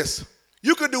watch this.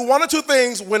 You could do one or two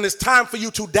things when it's time for you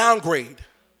to downgrade.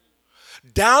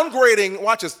 Downgrading,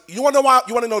 watch this. You want to know why?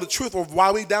 You want to know the truth of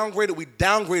why we downgraded? We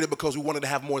downgraded because we wanted to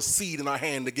have more seed in our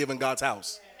hand to give in God's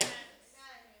house.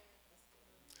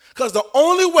 Because the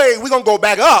only way we're going to go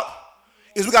back up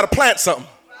is we got to plant something.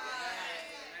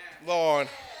 Lord.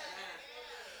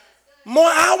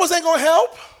 More hours ain't going to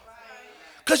help.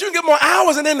 Because you can get more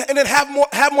hours and then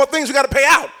have more things you got to pay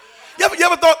out. You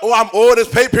ever thought, oh, I'm owed this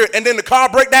pay period, and then the car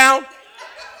break down?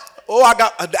 Oh,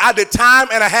 I did time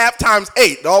and a half times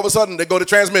 8. All of a sudden, they go to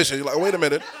transmission. You're like, wait a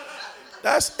minute.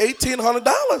 That's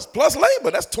 $1,800 plus labor.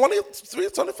 That's 23,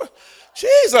 25.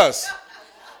 Jesus.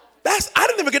 I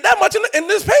didn't even get that much in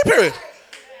this pay period.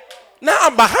 Now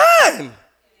I'm behind.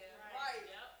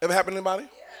 Ever happened to anybody?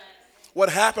 What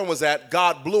happened was that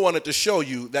God blew on it to show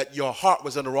you that your heart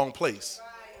was in the wrong place.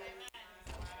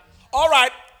 All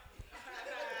right.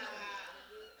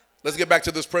 Let's get back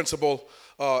to this principle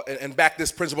and back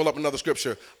this principle up in another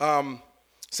scripture.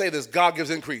 Say this, God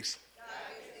gives increase.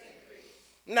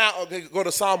 Now, okay, go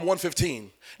to Psalm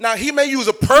 115. Now, he may use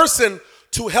a person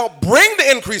to help bring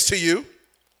the increase to you,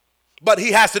 but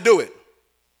he has to do it.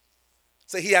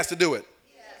 Say he has to do it.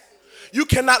 You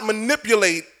cannot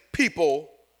manipulate people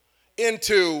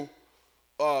into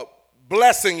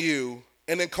blessing you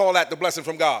and then call that the blessing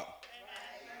from God.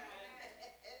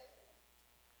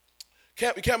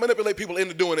 You can't manipulate people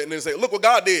into doing it and then say, look what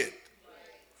God did.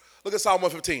 Look at Psalm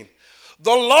 115.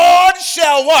 The Lord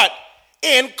shall what?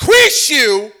 Increase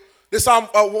you. This Psalm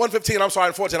 115, I'm sorry,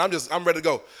 and 14. I'm ready to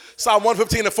go. Psalm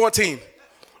 115 and 14.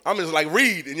 I'm just like,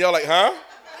 read. And y'all like, huh?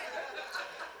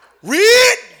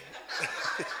 Read?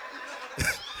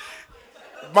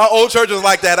 My old church was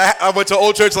like that. I went to an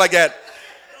old church like that.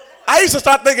 I used to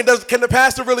start thinking, can the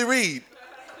pastor really read?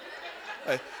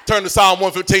 Hey, turn to Psalm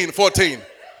 115 and 14.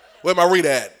 Where my reader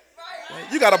at?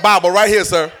 You got a Bible right here,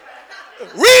 sir.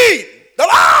 Read. The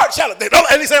Lord shall.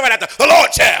 And he said right after, the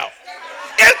Lord shall.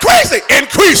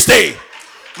 Increase thee.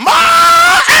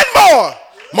 More and more.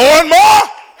 More and more.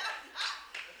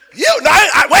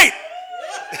 Wait.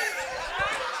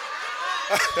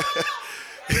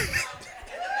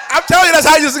 I'm telling you, that's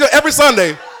how I used to go every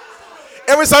Sunday.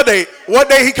 Every Sunday. One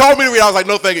day he called me to read. I was like,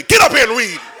 no, thank you. Get up here and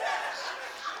read.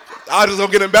 I was just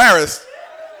going to get embarrassed.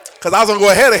 Because I was going to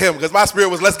go ahead of him. Because my spirit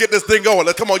was, let's get this thing going.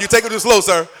 Come on, you take it too slow,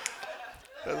 sir.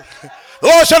 The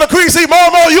Lord shall increase thee more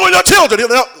and more, you and your children.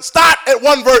 Start at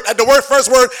one word, at the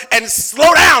first word, and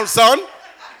slow down, son.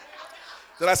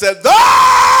 Then I said, the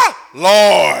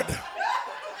Lord.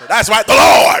 That's right, the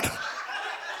Lord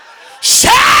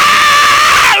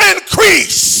shall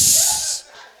increase.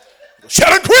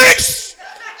 Shall increase.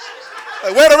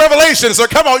 Like, where the revelation, sir?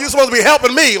 Come on, you're supposed to be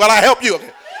helping me while I help you. Okay,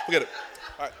 forget it.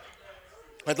 All right.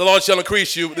 And the Lord shall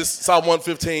increase you. This is Psalm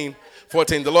 115.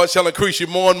 14, the Lord shall increase you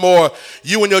more and more,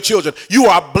 you and your children. You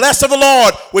are blessed of the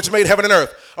Lord, which made heaven and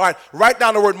earth. All right, write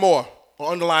down the word more,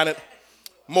 or underline it.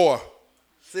 More.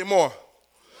 Say more.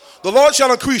 The Lord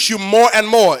shall increase you more and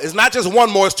more. It's not just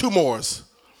one more, it's two mores.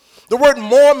 The word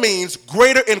more means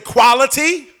greater in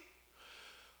quality,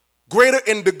 greater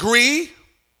in degree,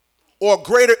 or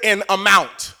greater in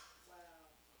amount.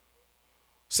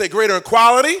 Say greater in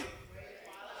quality,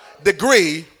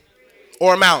 degree,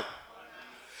 or amount.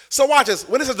 So watch this.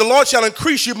 When it says the Lord shall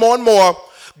increase you more and more,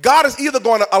 God is either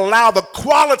going to allow the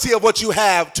quality of what you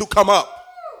have to come up.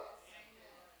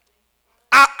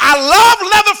 I love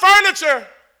leather furniture.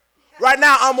 Right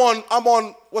now I'm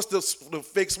on what's the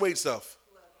fake suede stuff?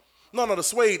 No, the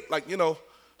suede, like,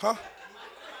 huh?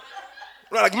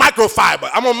 Like microfiber.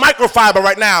 I'm on microfiber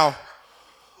right now.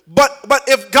 But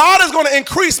if God is going to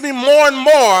increase me more and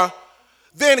more,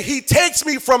 then he takes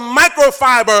me from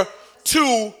microfiber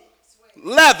to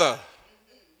leather,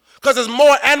 because there's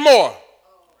more and more.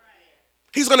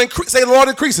 He's going to say, the Lord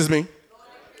increases me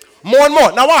more and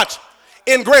more. Now watch,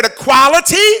 in greater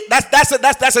quality,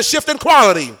 that's a shift in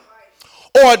quality,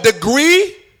 or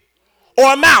degree,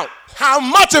 or amount. How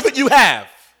much of it you have.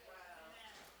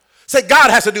 Say, God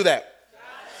has to do that.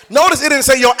 Notice it didn't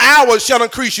say your hours shall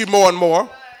increase you more and more,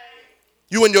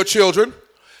 you and your children.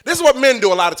 This is what men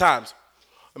do a lot of times.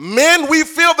 Men, we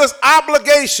feel this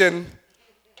obligation.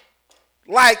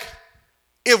 Like,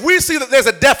 if we see that there's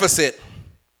a deficit,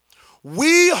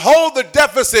 we hold the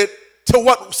deficit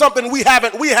to something we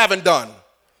haven't done.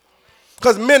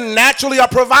 Because men naturally are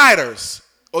providers,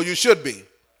 or you should be.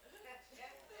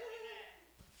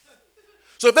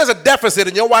 So if there's a deficit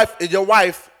and your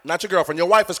wife, not your girlfriend, your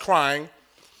wife is crying,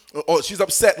 or she's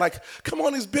upset, like, come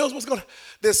on, these bills, what's going on?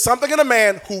 There's something in a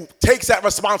man who takes that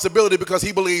responsibility because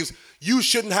he believes you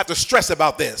shouldn't have to stress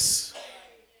about this.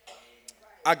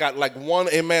 I got like one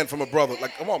amen from a brother.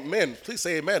 Like, come on, men, please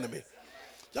say amen to me.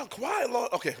 Y'all quiet,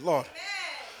 Lord. Okay, Lord.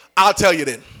 I'll tell you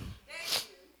then.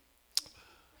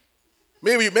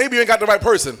 Maybe you ain't got the right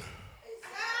person.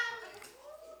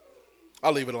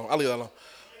 I'll leave it alone.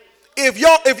 If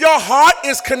your heart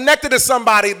is connected to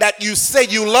somebody that you say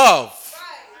you love,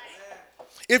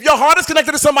 If your heart is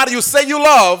connected to somebody you say you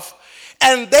love,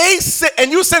 and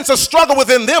you sense a struggle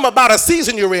within them about a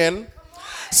season you're in,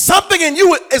 something in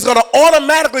you is going to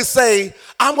automatically say,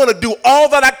 I'm going to do all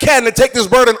that I can to take this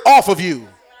burden off of you.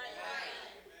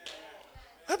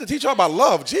 I have to teach y'all about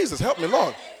love. Jesus, help me,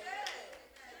 Lord.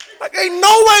 Like, ain't no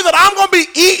way that I'm going to be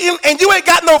eating and you ain't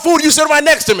got no food. You sit right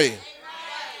next to me.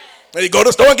 And you go to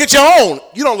the store and get your own.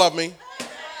 You don't love me.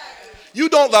 You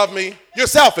don't love me. You're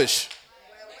selfish.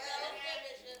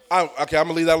 Okay, I'm going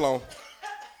to leave that alone.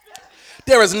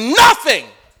 There is nothing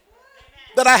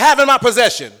that I have in my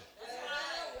possession,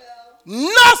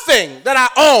 nothing that I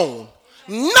own,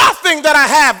 nothing that I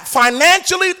have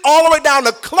financially all the way down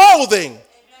to clothing,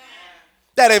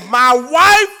 that if my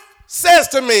wife says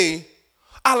to me,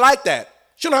 I like that,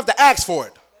 she don't have to ask for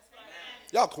it.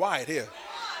 Y'all quiet here.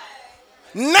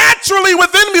 Naturally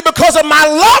within me, because of my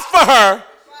love for her,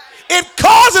 it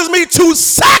causes me to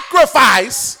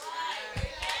sacrifice.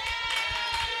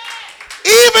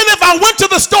 Even if I went to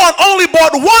the store and only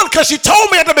bought one because she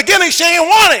told me at the beginning she ain't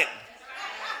want it.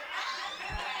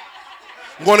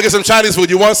 I'm going to get some Chinese food.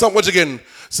 You want something? What you getting?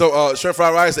 So shrimp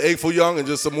fried rice, egg foo young, and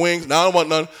just some wings. No, I don't want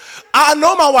none. I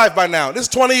know my wife by now. This is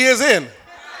 20 years in.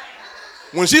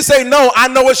 When she say no, I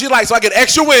know what she likes. So I get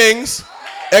extra wings,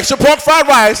 extra pork fried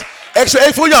rice, extra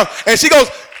egg foo young. And she goes,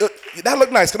 that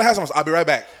look nice. Can I have some? I'll be right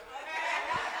back.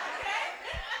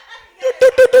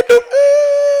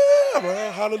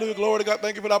 Hallelujah, glory to God.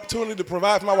 Thank you for the opportunity to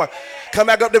provide for my wife. Come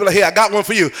back up there, like, here, I got one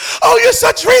for you. Oh, you're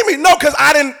so dreamy. No, because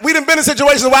we didn't been in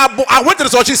situations where I went to the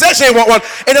store. She said she didn't want one,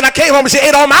 and then I came home and she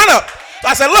ate all mine up. So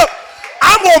I said, look,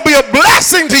 I'm going to be a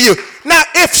blessing to you. Now,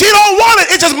 if she don't want it,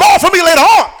 it's just more for me later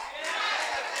on.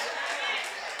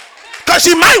 Because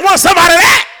she might want some out of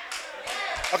that.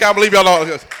 Okay, I believe y'all know.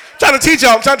 I'm trying to teach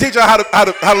y'all how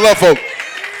to love folk.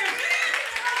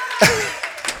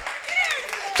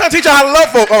 Trying to teach y'all how to love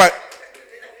folk. All right.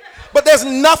 But there's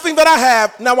nothing that I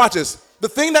have. Now watch this. The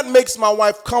thing that makes my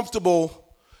wife comfortable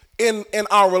in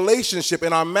our relationship,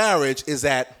 in our marriage, is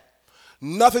that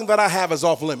nothing that I have is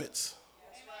off limits.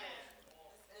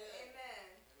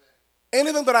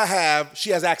 Anything that I have, she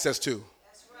has access to.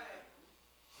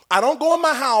 I don't go in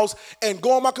my house and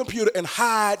go on my computer and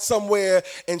hide somewhere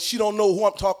and she don't know who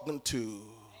I'm talking to.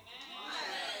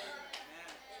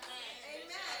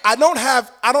 I don't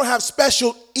have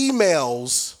special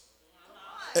emails,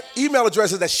 email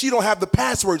addresses that she don't have the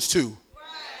passwords to.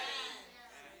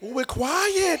 Well, we're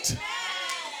quiet.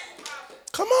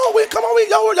 Come on,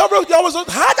 y'all was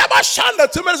high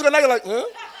 2 minutes ago. Now you're like, huh?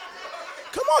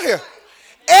 Come on here.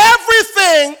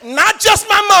 Everything, not just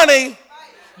my money,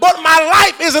 but my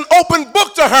life is an open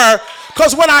book to her.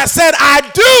 Because when I said I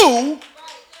do,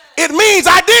 it means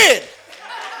I did.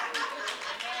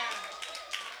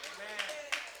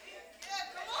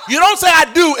 You don't say I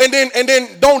do and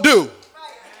then don't do.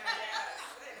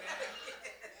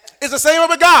 It's the same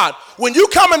with God. When you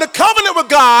come into covenant with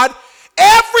God,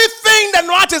 everything that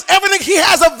watches, everything he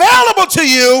has available to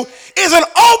you is an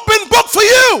open book for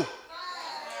you.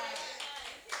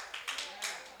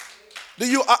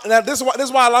 Now this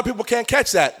is why a lot of people can't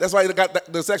catch that. That's why you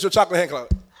got the sexual chocolate hand club.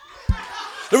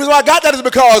 The reason why I got that is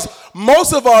because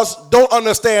most of us don't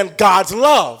understand God's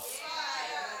love.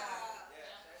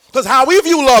 Because how we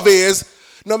view love is,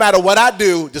 no matter what I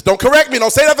do, just don't correct me,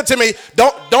 don't say nothing to me,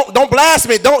 don't blast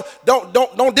me, don't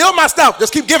deal with my stuff,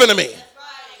 just keep giving to me.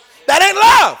 That ain't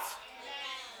love.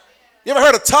 You ever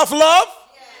heard of tough love?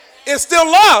 It's still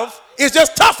love, it's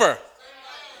just tougher.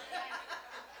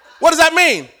 What does that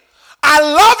mean? I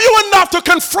love you enough to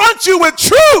confront you with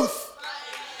truth,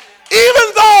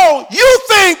 even though you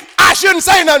think I shouldn't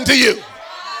say nothing to you.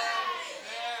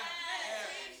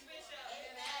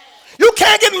 You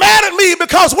can't get mad at me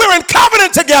because we're in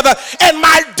covenant together, and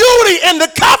my duty in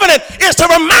the covenant is to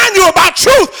remind you about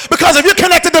truth, because if you're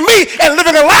connected to me and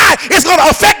living a lie, it's going to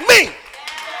affect me.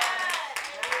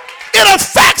 It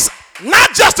affects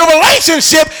not just a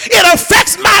relationship, it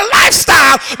affects my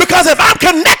lifestyle, because if I'm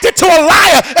connected to a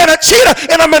liar and a cheater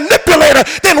and a manipulator,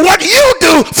 then what you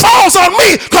do falls on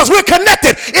me, because we're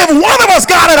connected. If one of us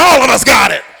got it, all of us got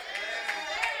it.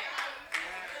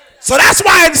 So that's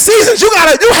why in seasons you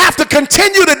have to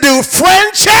continue to do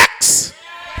friend checks,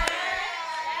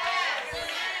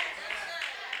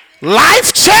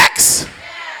 life checks,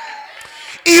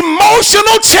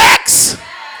 emotional checks.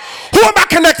 Who am I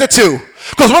connected to?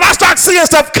 Because when I start seeing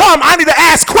stuff come, I need to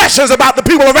ask questions about the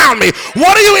people around me.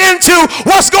 What are you into?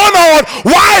 What's going on?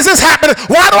 Why is this happening?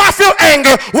 Why do I feel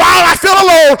anger? Why do I feel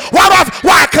alone?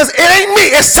 Why? Because it ain't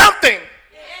me, it's something.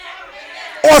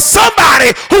 Or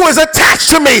somebody who is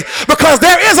attached to me, because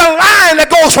there is a line that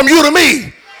goes from you to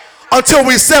me until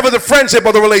we sever the friendship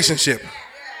or the relationship.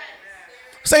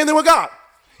 Same thing with God.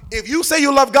 If you say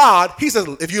you love God, he says,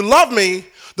 if you love me,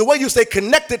 the way you stay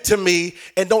connected to me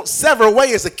and don't sever away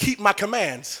is to keep my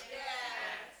commands.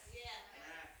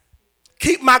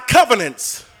 Keep my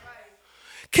covenants.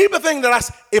 Keep the thing that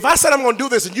if I said I'm going to do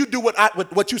this and you do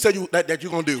what you said that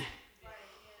you're going to do,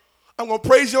 I'm going to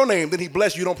praise your name. Then he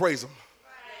bless you, don't praise him.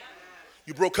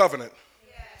 You broke covenant.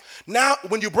 Now,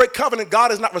 when you break covenant,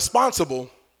 God is not responsible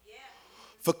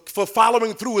for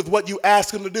following through with what you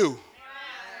ask him to do.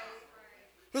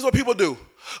 This is what people do.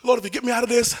 Lord, if you get me out of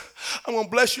this, I'm going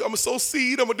to bless you. I'm going to sow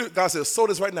seed. I'm going to do. God says, sow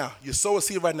this right now. You sow a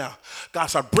seed right now. God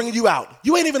start bringing you out.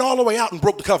 You ain't even all the way out and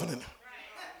broke the covenant.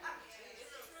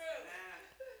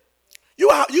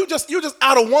 You just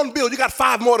out of one bill. You got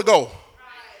 5 more to go.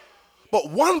 But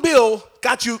one bill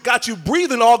got you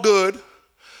breathing all good.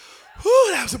 Whew,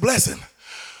 that was a blessing.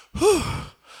 Whew.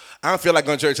 I don't feel like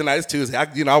going to church tonight. It's Tuesday.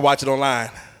 I watch it online.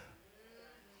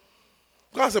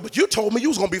 God said, but you told me you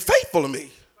was going to be faithful to me.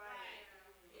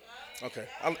 Okay,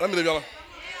 let me leave y'all alone.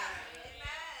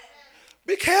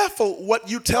 Be careful what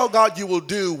you tell God you will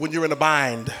do when you're in a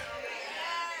bind.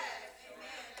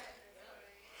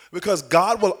 Because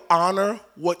God will honor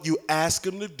what you ask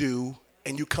him to do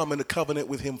and you come into covenant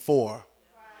with him for.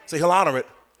 So he'll honor it.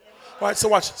 All right, so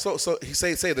watch. So he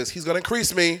say this. He's going to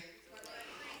increase me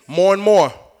more and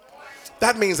more.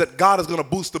 That means that God is going to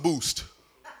boost the boost.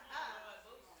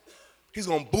 He's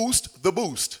going to boost the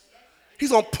boost. He's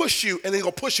going to push you, and then he's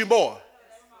going to push you more.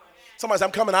 Somebody say,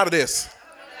 I'm coming out of this.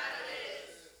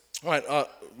 All right,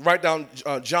 write down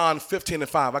John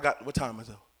 15:5. I got, what time is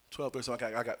it? 12:30, so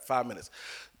I got 5 minutes.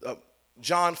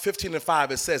 John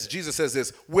 15:5, Jesus says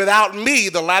this, without me,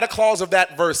 the latter clause of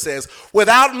that verse says,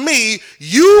 without me,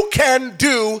 you can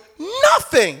do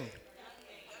nothing.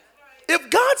 If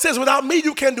God says, without me,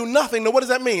 you can do nothing, then what does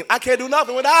that mean? I can't do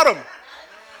nothing without him.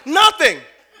 Nothing.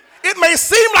 It may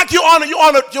seem like you're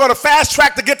on a fast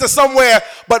track to get to somewhere,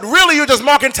 but really you're just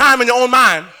marking time in your own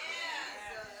mind.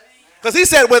 Because he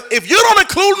said, well, if you don't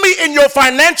include me in your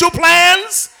financial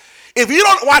plans, if you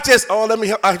don't, watch this,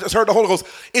 I just heard the Holy Ghost.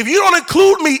 If you don't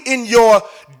include me in your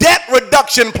debt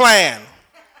reduction plan,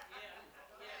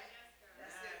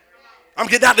 I'm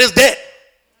getting out of this debt.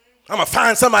 I'm going to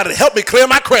find somebody to help me clear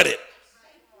my credit.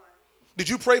 Did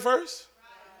you pray first?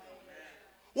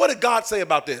 What did God say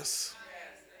about this?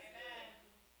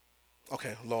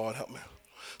 Okay, Lord, help me.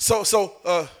 So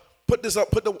put this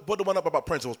up, put the one up about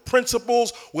principles.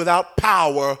 Principles without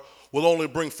power will only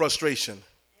bring frustration.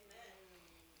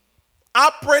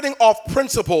 Operating off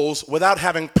principles without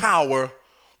having power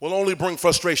will only bring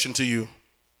frustration to you.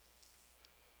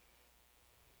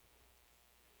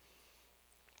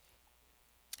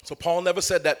 So Paul never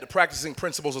said that the practicing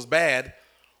principles was bad,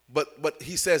 but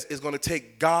he says it's going to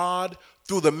take God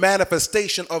through the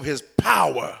manifestation of his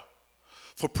power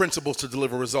for principles to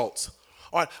deliver results.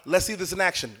 All right, let's see this in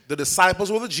action. The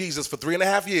disciples were with Jesus for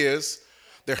 3.5 years.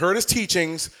 They heard his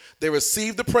teachings. They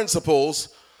received the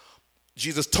principles.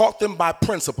 Jesus taught them by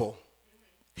principle.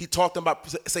 He taught them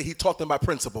by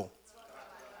principle.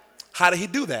 How did he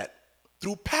do that?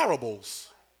 Through parables.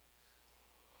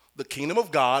 The kingdom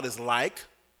of God is like,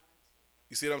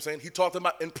 you see what I'm saying? He taught them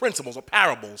in principles or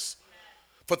parables.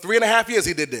 For 3.5 years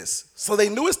he did this. So they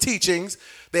knew his teachings.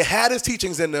 They had his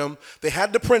teachings in them. They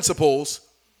had the principles.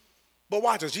 But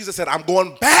watch this. Jesus said, I'm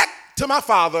going back to my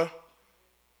Father.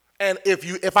 And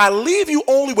if I leave you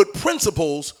only with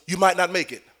principles, you might not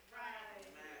make it.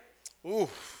 Ooh.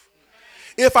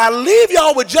 If I leave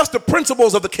y'all with just the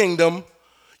principles of the kingdom,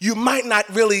 you might not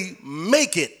really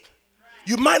make it.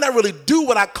 You might not really do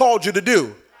what I called you to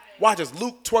do. Watch this.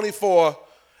 Luke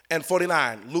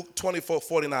 24:49. Luke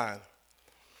 24:49.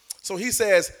 So he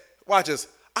says, watch this,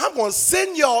 I'm going to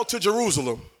send y'all to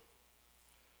Jerusalem.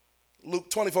 Luke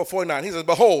 24:49. He says,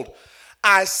 behold,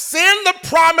 I send the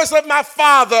promise of my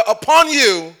Father upon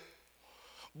you,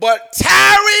 but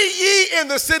tarry ye in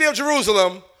the city of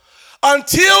Jerusalem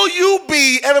until you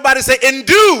be, everybody say,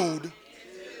 endued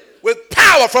with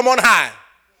power from on high.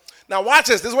 Now watch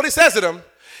this. This is what he says to them.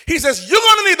 He says, you're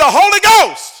going to need the Holy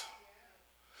Ghost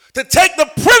to take the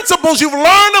principles you've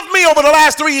learned of me over the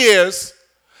last 3 years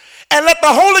and let the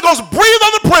Holy Ghost breathe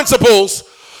on the principles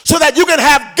so that you can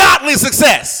have godly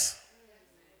success.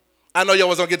 I know y'all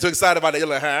was going to get too excited about it. You're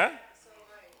like, huh?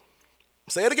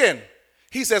 Say it again.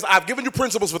 He says, I've given you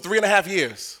principles for 3.5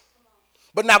 years.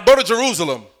 But now go to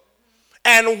Jerusalem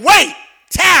and wait,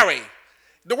 tarry.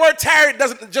 The word tarry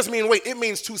doesn't just mean wait. It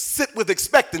means to sit with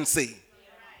expectancy.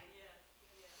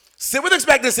 Sit with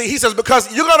expectancy. He says,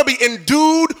 because you're going to be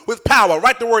endued with power.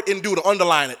 Write the word endued or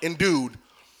underline it. Endued.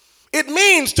 It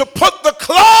means to put the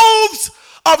clothes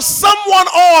of someone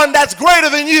on that's greater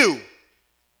than you.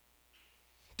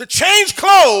 to change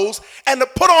clothes and to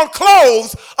put on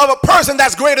clothes of a person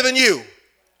that's greater than you.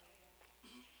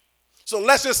 So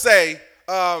let's just say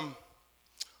a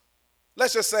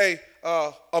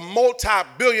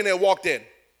multi-billionaire walked in.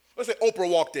 Let's say Oprah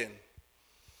walked in.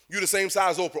 You're the same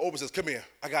size as Oprah. Oprah says, come here,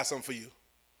 I got something for you.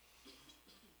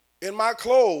 In my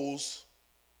clothes,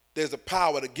 there's the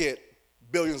power to get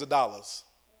billions of dollars.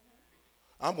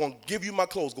 I'm going to give you my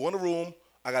clothes. Go in the room.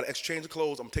 I got to exchange the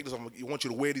clothes. I'm going to take this off. I want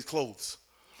you to wear these clothes.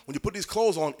 When you put these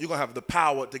clothes on, you're going to have the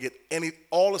power to get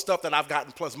all the stuff that I've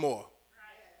gotten plus more.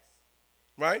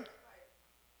 Right?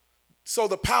 So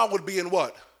the power would be in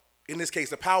what? In this case,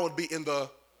 the power would be in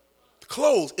the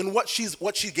clothes, in what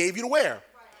she gave you to wear.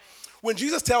 When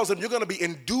Jesus tells him you're going to be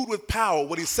endued with power,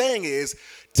 what he's saying is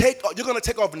you're going to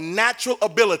take off natural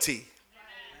ability.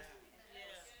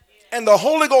 And the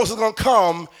Holy Ghost is going to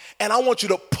come, and I want you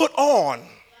to put on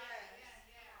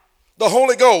the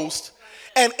Holy Ghost.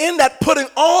 And in that putting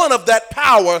on of that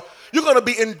power, you're going to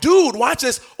be endued, watch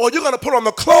this, or you're going to put on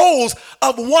the clothes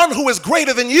of one who is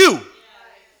greater than you.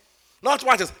 Now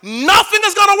watch this. Nothing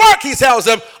is going to work, he tells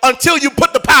them, until you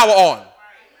put the power on.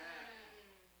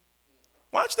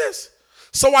 Watch this.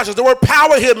 So watch this. The word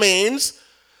power here means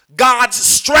God's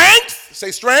strength.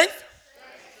 Say strength.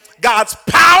 God's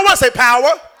power. Say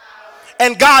power.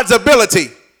 And God's ability.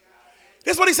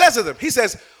 This is what he says to them. He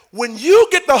says, when you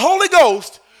get the Holy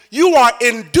Ghost, you are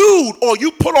endued, or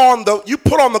you put on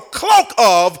the cloak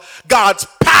of God's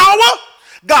power,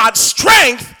 God's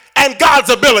strength, and God's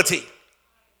ability.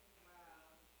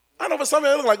 I know for some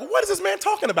of you, like, what is this man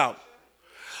talking about?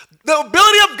 The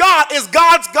ability of God is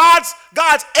God's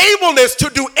ableness to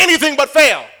do anything but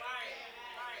fail.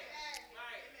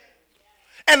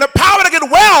 And the power to get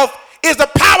wealth is the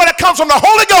power that comes from the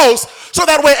Holy Ghost, so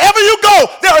that wherever you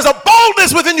go, there is a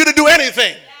boldness within you to do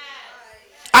anything.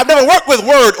 I've never worked with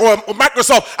Word or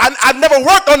Microsoft. I've never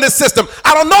worked on this system.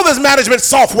 I don't know this management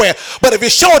software. But if you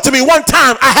show it to me one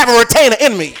time, I have a retainer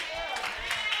in me.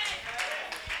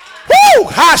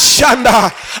 Woo!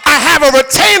 Hashanda. I have a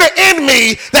retainer in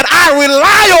me that I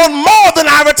rely on more than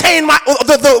I retain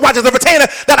the retainer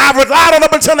that I've relied on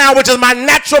up until now, which is my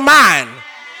natural mind.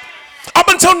 Up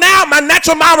until now, my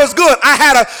natural mind was good. I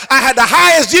had the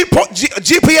highest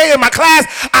GPA in my class.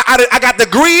 I got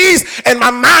degrees, and my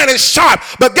mind is sharp.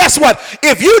 But guess what?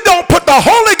 If you don't put the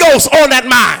Holy Ghost on that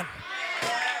mind,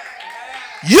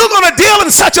 you're going to deal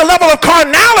in such a level of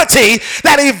carnality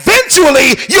that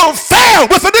eventually you'll fail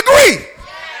with a degree.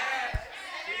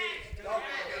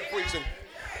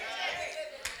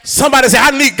 Somebody say,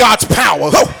 I need God's power.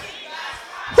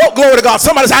 Oh, glory to God.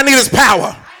 Somebody say, I need his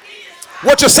power.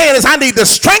 What you're saying is, I need the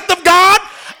strength of God,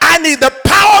 I need the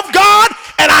power of God,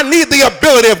 and I need the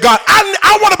ability of God.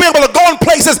 I want to be able to go in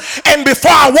places, and before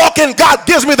I walk in, God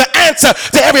gives me the answer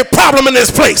to every problem in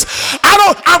this place.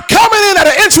 I'm coming in at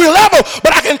an entry level,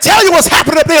 but I can tell you what's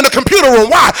happening up there in the computer room.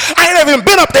 Why? I ain't even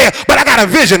been up there, but I got a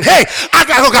vision. Hey,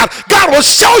 God will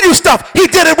show you stuff. He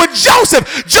did it with Joseph.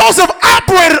 Joseph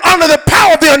operated under the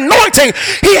power of the anointing.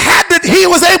 He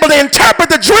was able to interpret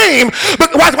the dream,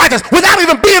 but watch this, without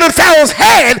even being in Pharaoh's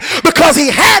head, because he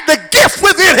had the gift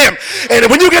within him. And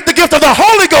when you get the gift of the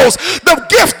Holy Ghost,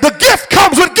 the gift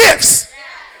comes with gifts.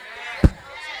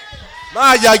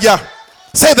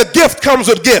 Say, the gift comes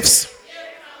with gifts.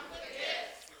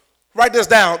 Write this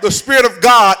down. The Spirit of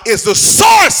God is the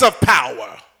source of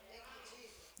power.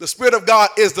 The Spirit of God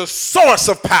is the source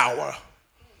of power.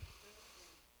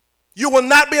 You will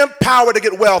not be empowered to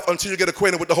get wealth until you get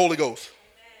acquainted with the Holy Ghost.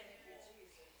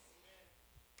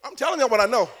 I'm telling you what I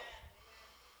know.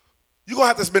 You're going to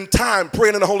have to spend time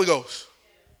praying in the Holy Ghost.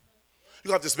 You're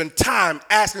going to have to spend time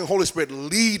asking the Holy Spirit to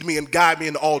lead me and guide me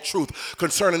into all truth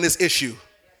concerning this issue.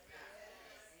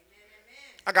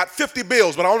 I got 50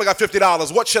 bills, but I only got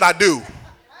 $50. What should I do?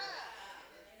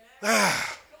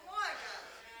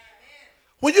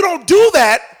 When you don't do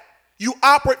that, you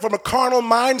operate from a carnal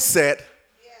mindset,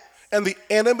 and the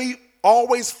enemy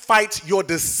always fights your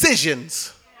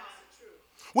decisions.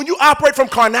 When you operate from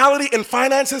carnality in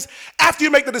finances, after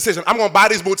you make the decision, I'm going to buy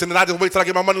these boots and then I just wait till I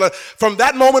get my money left. From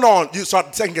that moment on, you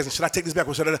start second guessing, should I take this back?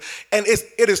 And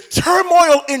it is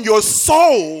turmoil in your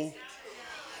soul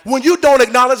when you don't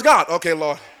acknowledge God. Okay,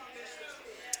 Lord.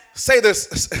 Say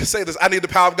this. I need the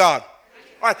power of God.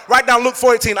 All right, write down Luke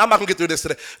 4:18. I'm not going to get through this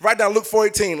today. Write down Luke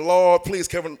 4:18. Lord, please,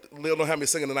 Kevin, don't have me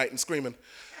singing tonight and screaming.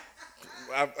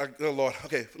 Oh, Lord.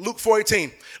 Okay, Luke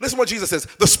 4:18. Listen to what Jesus says.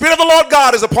 The Spirit of the Lord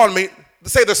God is upon me.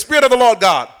 Say, the Spirit of the Lord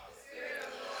God.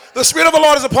 The Spirit of the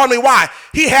Lord is upon me. Why?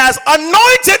 He has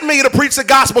anointed me to preach the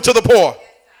gospel to the poor.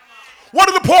 What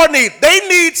do the poor need? They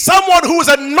need someone who is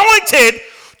anointed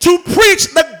to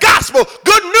preach the gospel gospel,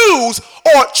 good news,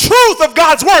 or truth of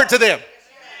God's word to them.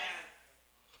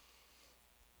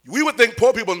 We would think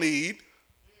poor people need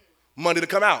money to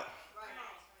come out.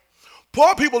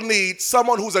 Poor people need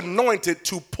someone who's anointed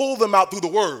to pull them out through the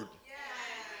word.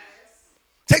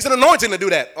 Takes an anointing to do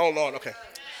that. Oh, Lord, okay.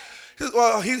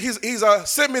 Well, he's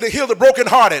sent me to heal the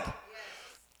brokenhearted.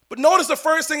 But notice the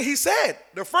first thing he said.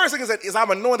 The first thing he said is,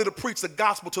 I'm anointed to preach the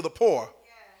gospel to the poor.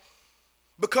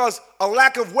 Because a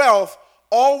lack of wealth,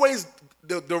 always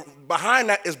behind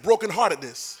that is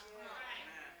brokenheartedness.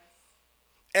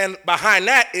 And behind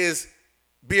that is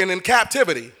being in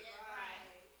captivity.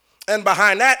 And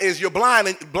behind that is you're blind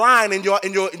in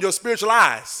your spiritual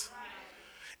eyes.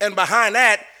 And behind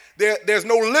that, there's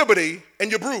no liberty and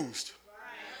you're bruised.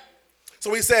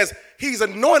 So he says, he's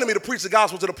anointed me to preach the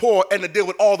gospel to the poor and to deal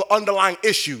with all the underlying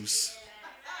issues.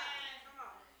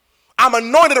 I'm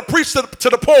anointed to preach to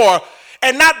the poor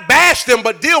and not bash them,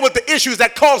 but deal with the issues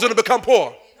that cause them to become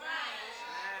poor.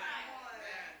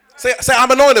 Say,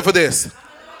 I'm anointed for this.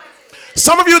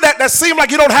 Some of you that seem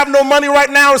like you don't have no money right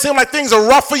now, it seems like things are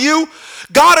rough for you,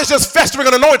 God is just festering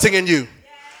an anointing in you.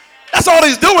 That's all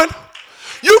he's doing.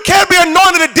 You can't be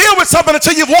anointed to deal with something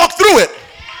until you've walked through it.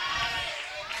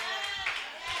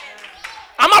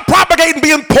 I'm not propagating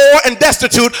being poor and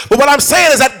destitute, but what I'm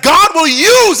saying is that God will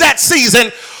use that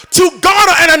season to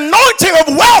garner an anointing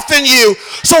of wealth in you.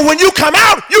 So when you come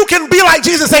out, you can be like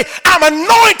Jesus and say, I'm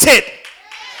anointed.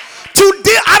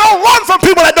 I don't run from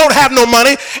people that don't have no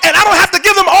money, and I don't have to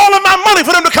give them all of my money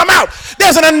for them to come out.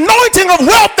 There's an anointing of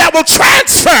wealth that will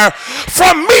transfer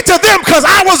from me to them because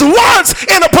I was once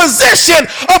in a position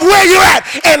of where you're at,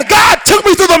 and God took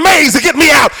me through the maze to get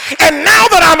me out. And now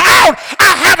that I'm out,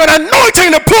 I have an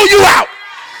anointing to pull you out.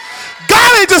 God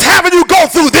ain't just having you go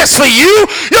through this for you.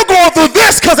 You're going through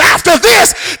this because after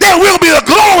this, there will be a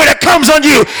glory that comes on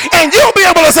you. And you'll be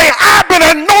able to say, I've been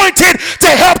anointed to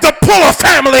help to pull a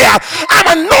family out.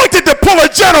 I'm anointed to pull a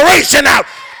generation out.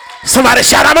 Somebody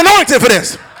shout, I'm anointed for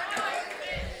this.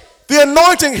 The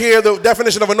anointing here, the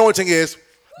definition of anointing is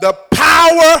the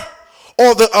power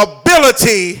or the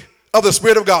ability of the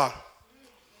Spirit of God.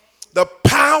 The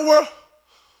power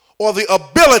or the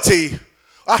ability.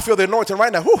 I feel the anointing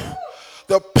right now. Whew.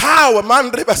 The power,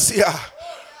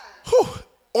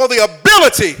 or the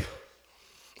ability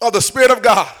of the Spirit of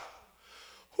God.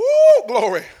 Woo,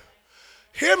 glory.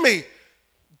 Hear me.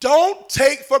 Don't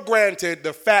take for granted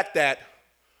the fact that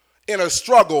in a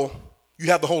struggle,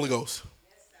 you have the Holy Ghost.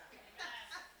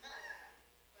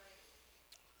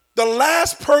 The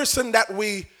last person that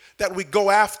we go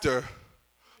after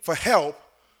for help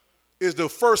is the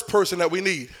first person that we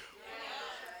need.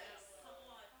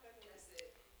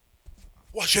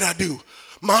 What should I do?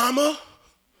 Mama?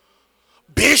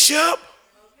 Bishop?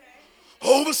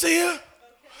 Overseer?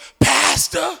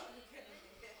 Pastor?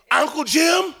 Uncle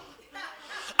Jim?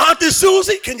 Auntie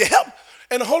Susie? Can you help?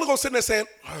 And the Holy Ghost sitting there saying,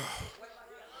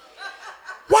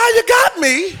 why you got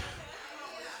me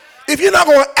if you're not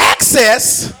going to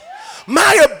access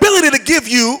my ability to give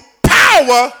you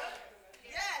power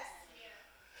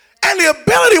and the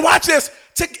ability, watch this,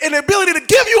 and the ability to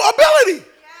give you ability.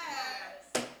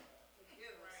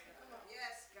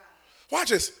 Watch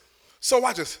this. So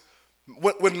watch this.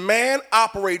 When man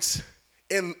operates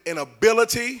in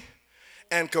ability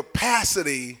and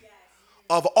capacity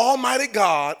of Almighty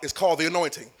God, it's called the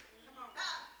anointing.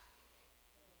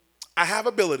 I have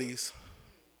abilities.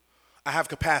 I have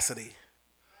capacity.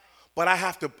 But I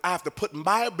have to put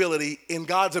my ability in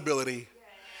God's ability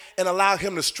and allow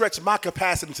him to stretch my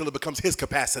capacity until it becomes his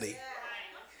capacity.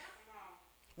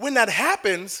 When that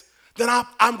happens, then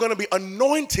I'm going to be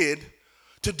anointed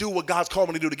to do what God's called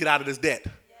me to do to get out of this debt,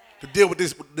 to deal with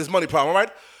this money problem, all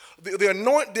right?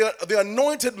 The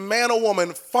anointed man or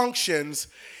woman functions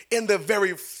in the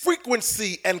very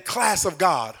frequency and class of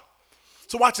God.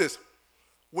 So watch this.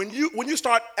 When you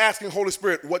start asking Holy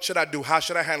Spirit, what should I do? How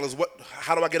should I handle this?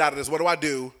 How do I get out of this? What do I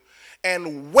do?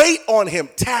 And wait on him,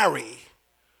 tarry,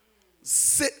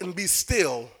 sit and be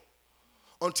still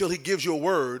until he gives you a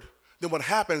word, then what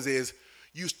happens is,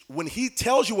 when he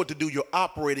tells you what to do, you're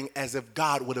operating as if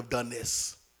God would have done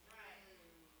this.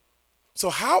 So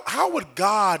how would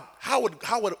God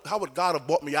have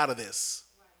brought me out of this?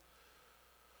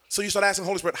 So you start asking the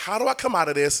Holy Spirit, how do I come out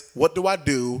of this? What do I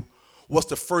do? What's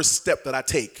the first step that I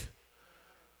take?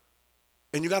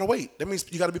 And you got to wait. That means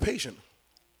you got to be patient.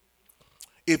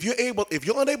 If you're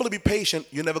unable to be patient,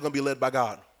 you're never going to be led by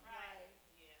God.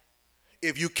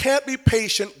 If you can't be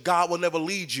patient, God will never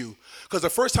lead you. Because the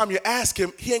first time you ask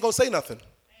him, he ain't going to say nothing.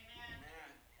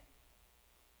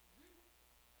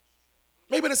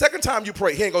 Maybe the second time you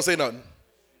pray, he ain't going to say nothing.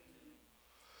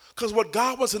 Because what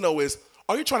God wants to know is,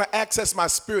 Are you trying to access my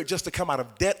spirit just to come out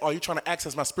of debt? Or are you trying to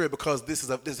access my spirit because this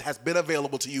has been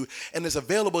available to you and is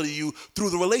available to you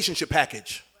through the relationship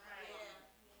package?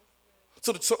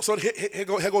 So here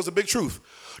goes the big truth.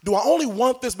 Do I only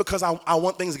want this because I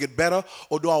want things to get better,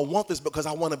 or do I want this because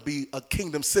I want to be a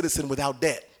kingdom citizen without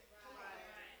debt?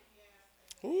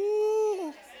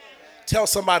 Ooh. Tell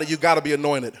somebody you got to be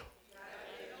anointed.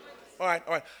 All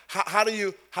right. How do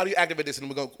you activate this? And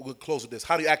we'll close with this.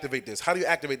 How do you activate this? How do you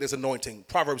activate this anointing?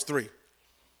 Proverbs 3.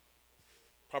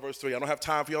 Proverbs 3. I don't have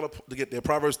time for y'all to get there.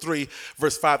 Proverbs 3,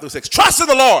 verse 5 through 6. Trust in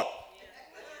the Lord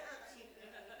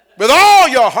with all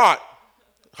your heart.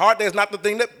 Heart, there's not the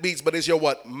thing that beats, but it's your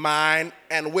what? Mind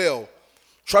and will.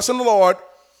 Trust in the Lord.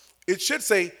 It should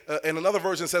say, in another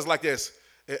version, it says like this.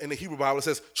 In the Hebrew Bible, it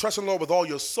says, trust in the Lord with all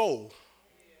your soul.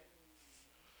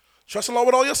 Trust in the Lord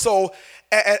with all your soul,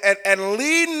 and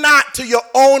lean not to your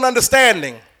own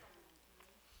understanding.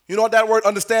 You know what that word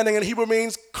understanding in Hebrew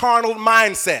means? Carnal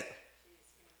mindset.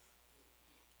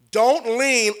 Don't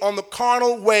lean on the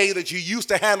carnal way that you used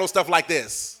to handle stuff like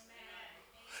this.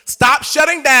 Stop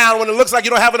shutting down when it looks like you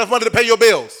don't have enough money to pay your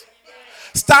bills.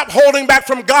 Stop holding back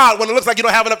from God when it looks like you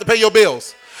don't have enough to pay your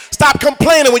bills. Stop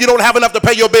complaining when you don't have enough to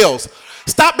pay your bills.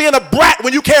 Stop being a brat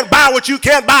when you can't buy what you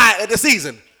can't buy at the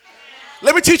season.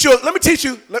 Let me teach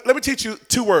you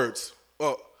 2 words,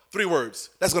 well, 3 words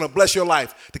that's going to bless your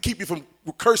life to keep you from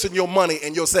cursing your money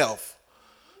and yourself.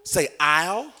 Say,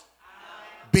 I'll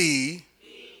be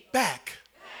back.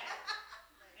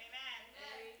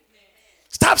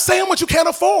 Stop saying what you can't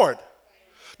afford.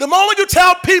 The moment you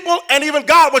tell people and even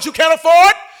God what you can't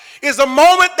afford is the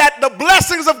moment that the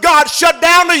blessings of God shut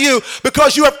down to you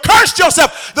because you have cursed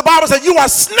yourself. The Bible says you are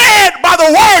snared by the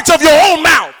words of your own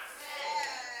mouth.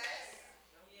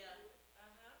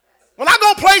 When I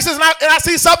go places and I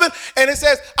see something and it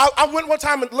says, I went one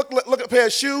time and look at a pair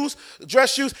of shoes,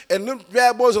 dress shoes, and them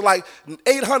bad boys are like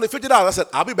 $850. I said,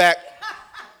 I'll be back.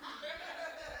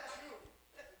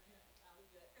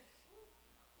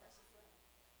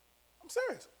 I'm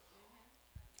serious.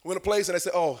 Went to a place and they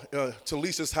said, to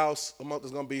lease this house a month is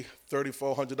going to be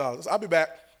 $3,400. I said, I'll be back.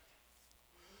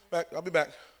 I'll be back.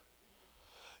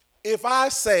 If I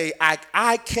say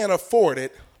I can't afford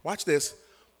it, watch this,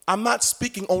 I'm not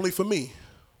speaking only for me.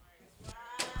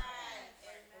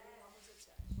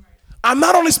 I'm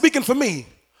not only speaking for me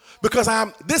because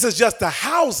this is just the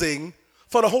housing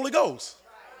for the Holy Ghost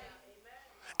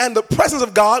and the presence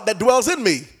of God that dwells in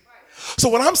me. So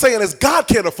what I'm saying is God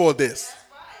can't afford this.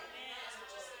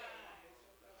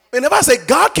 And if I say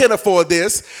God can't afford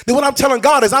this, then what I'm telling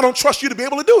God is I don't trust you to be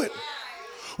able to do it,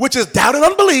 which is doubt and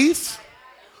unbelief,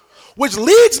 which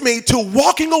leads me to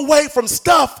walking away from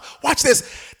stuff, watch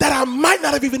this, that I might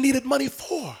not have even needed money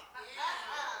for.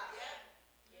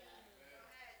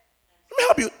 Let me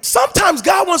help you. Sometimes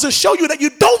God wants to show you that you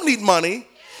don't need money,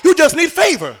 you just need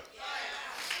favor.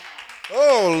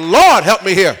 Oh, Lord, help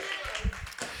me here.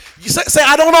 You say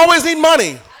I don't always need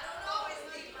money.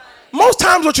 Most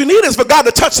times what you need is for God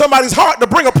to touch somebody's heart to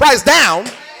bring a price down.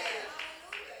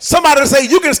 Somebody to say,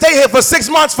 you can stay here for 6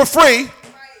 months for free.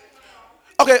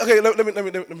 Okay, let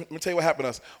me tell you what happened to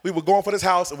us. We were going for this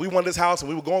house, and we wanted this house, and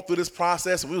we were going through this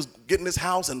process, and we was getting this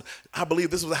house, and I believe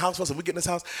this was a house for us, and we getting this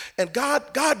house. And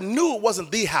God knew it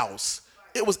wasn't the house.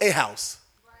 It was a house.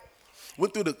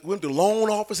 Went through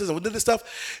loan offices, and we did this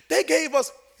stuff. They gave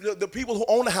us, the people who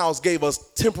own the house gave us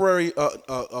temporary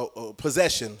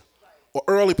possession or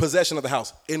early possession of the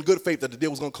house in good faith that the deal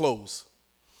was going to close.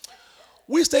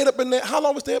 We stayed up in there. How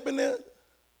long we stayed up in there?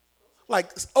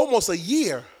 Like almost a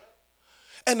year.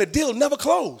 And the deal never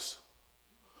closed.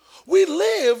 We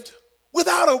lived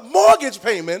without a mortgage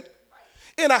payment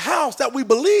in a house that we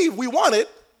believed we wanted.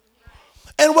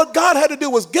 And what God had to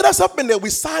do was get us up in there. We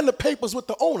signed the papers with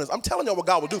the owners. I'm telling you what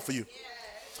God will do for you.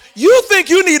 You think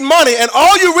you need money, and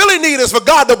all you really need is for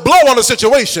God to blow on the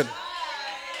situation.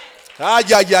 You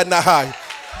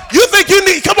think you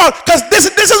need, come on, because this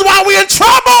is why we're in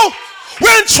trouble.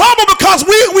 We're in trouble because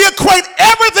we equate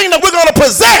everything that we're going to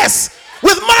possess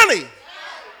with money.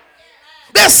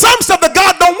 There's some stuff that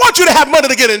God don't want you to have money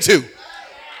to get into.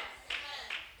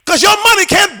 Because your money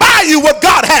can't buy you what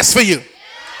God has for you.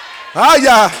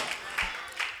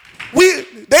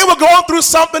 They were going through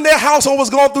something, their household was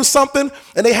going through something,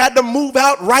 and they had to move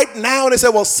out right now. And they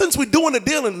said, well, since we're doing the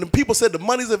deal, and the people said the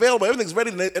money's available, everything's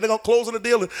ready, and they're going to close on the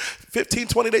deal in 15,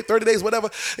 20 days, 30 days, whatever.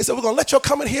 They said, we're going to let you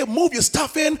come in here, move your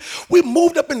stuff in. We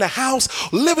moved up in the house,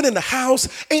 living in the house,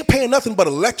 ain't paying nothing but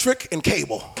electric and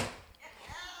cable.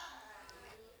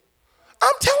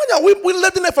 I'm telling y'all, we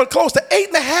lived in there for close to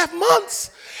 8.5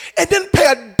 months and didn't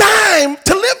pay a dime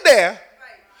to live there.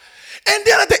 And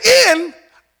then at the end,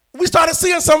 We started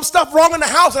seeing some stuff wrong in the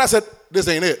house, and I said, this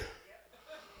ain't it.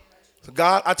 So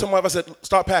God, I told my wife, I said,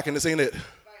 start packing, this ain't it.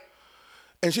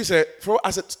 And she said,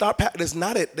 I said, start packing, this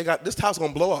not it. This house is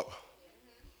gonna blow up.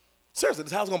 Seriously,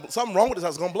 something wrong with this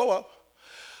house is gonna blow up.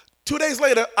 2 days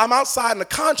later, I'm outside and the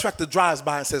contractor drives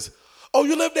by and says, oh,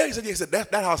 you live there? He said, yeah. He said,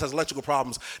 that house has electrical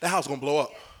problems. That house is gonna blow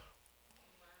up.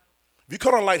 If you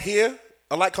cut on a light here,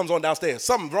 a light comes on downstairs.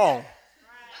 Something's wrong.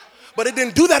 But it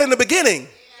didn't do that in the beginning.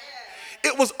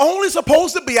 It was only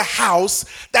supposed to be a house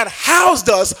that housed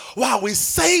us while we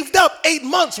saved up 8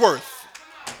 months worth.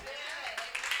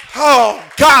 Oh,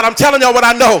 God, I'm telling y'all what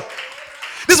I know.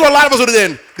 This is what a lot of us would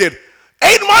have did.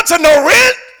 8 months of no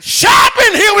rent,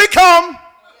 shopping, here we come.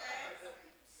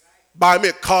 Buy me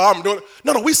a car, I'm doing it.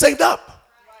 No, we saved up.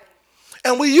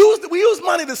 And we used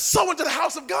money to sow into the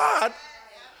house of God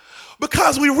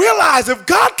because we realized if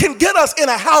God can get us in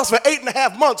a house for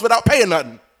 8.5 months without paying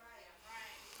nothing,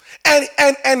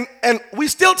 and we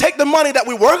still take the money that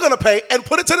we were going to pay and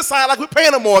put it to the side like we're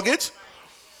paying a mortgage,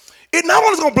 it not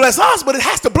only is going to bless us, but it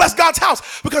has to bless God's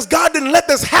house because God didn't let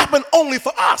this happen only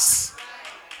for us.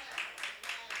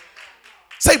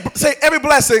 Say every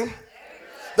blessing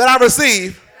that I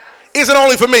receive isn't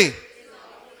only for me.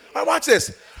 All right, watch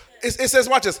this. It says,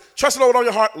 watch this. Trust the Lord on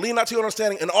your heart, lean not to your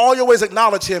understanding, and all your ways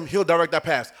acknowledge him, he'll direct that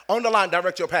path. Underline,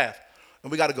 direct your path.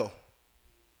 And we got to go.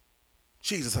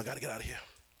 Jesus, I got to get out of here.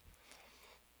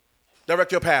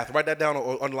 Direct your path. Write that down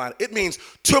or underline it. It means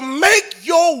to make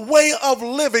your way of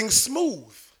living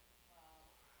smooth.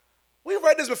 We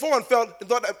read this before and thought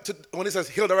that when it says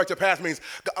he'll direct your path means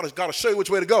God will show you which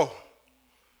way to go.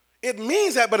 It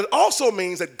means that, but it also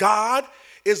means that God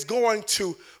is going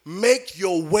to make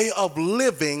your way of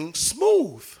living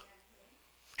smooth.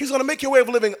 He's going to make your way of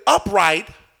living upright,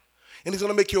 and he's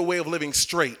going to make your way of living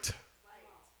straight.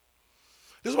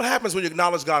 This is what happens when you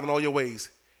acknowledge God in all your ways.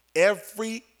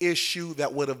 Every issue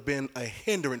that would have been a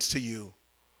hindrance to you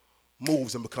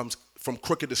moves and becomes from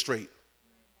crooked to straight.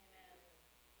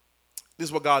 This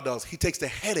is what God does. He takes the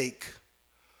headache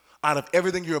out of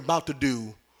everything you're about to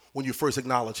do when you first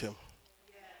acknowledge him.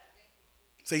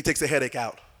 So he takes the headache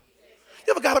out.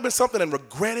 You ever got up in something and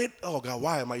regretted? Oh, God,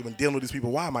 why am I even dealing with these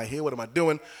people? Why am I here? What am I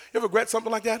doing? You ever regret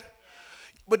something like that?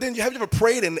 But then have you ever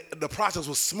prayed and the process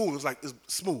was smooth? It was like, it's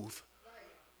smooth.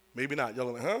 Maybe not.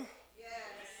 Y'all like, huh?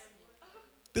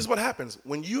 This is what happens.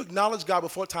 When you acknowledge God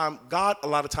before time, God a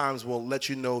lot of times will let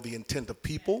you know the intent of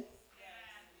people.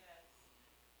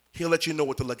 He'll let you know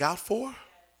what to look out for.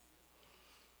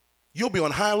 You'll be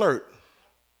on high alert.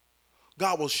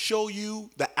 God will show you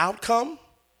the outcome.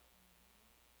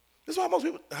 This is why most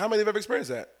people, how many have ever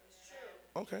experienced that?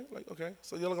 Okay, okay.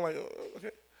 So you're looking like,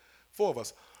 okay, 4 of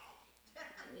us.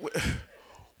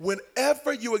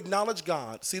 Whenever you acknowledge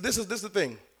God, see, this is the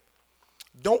thing.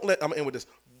 Don't let, I'm going to end with this.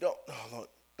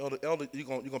 Elder, you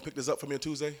gonna pick this up for me on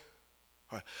Tuesday?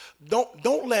 All right.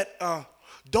 Don't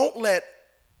let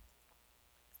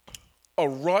a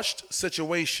rushed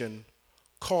situation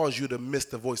cause you to miss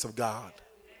the voice of God.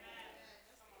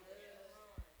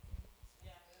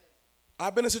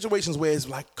 I've been in situations where it's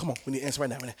like, come on, we need to answer right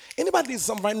now. Anybody needs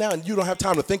something right now and you don't have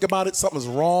time to think about it? Something is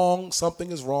wrong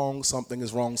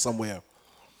somewhere.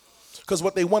 Because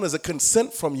what they want is a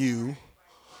consent from you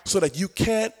so that you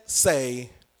can't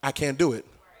say, I can't do it.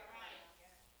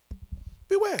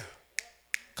 Beware.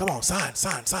 Come on, sign.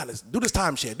 Let's do this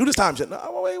time share. No,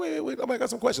 wait. I got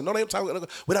some questions. No, they have time. We don't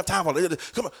have time for it.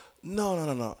 Come on.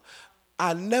 No.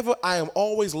 I am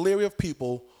always leery of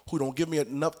people who don't give me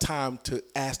enough time to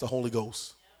ask the Holy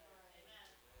Ghost.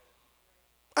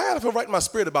 I got to feel right in my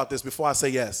spirit about this before I say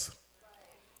yes.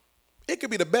 It could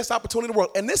be the best opportunity in the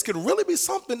world. And this could really be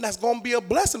something that's going to be a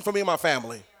blessing for me and my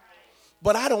family.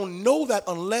 But I don't know that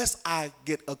unless I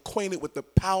get acquainted with the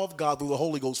power of God through the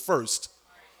Holy Ghost first.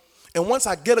 And once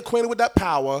I get acquainted with that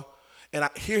power and I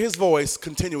hear his voice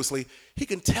continuously, he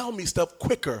can tell me stuff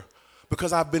quicker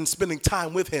because I've been spending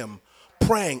time with him,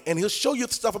 praying, and he'll show you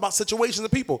stuff about situations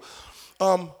and people.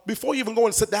 Before you even go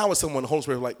and sit down with someone, the Holy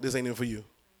Spirit like, this ain't even for you.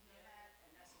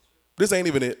 This ain't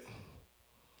even it.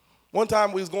 One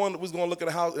time we was going to look at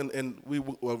a house and we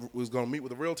was going to meet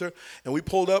with a realtor, and we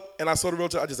pulled up and I saw the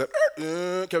realtor. I just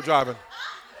said, kept driving.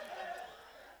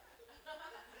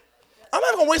 I'm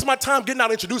not going to waste my time getting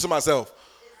out and introducing myself.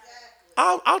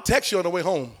 I'll text you on the way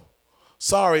home.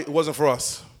 Sorry, it wasn't for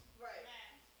us.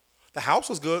 The house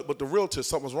was good, but the realtor,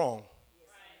 something was wrong.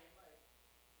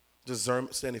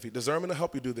 Discernment, standing feet. Discernment will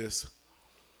help you do this.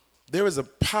 There is a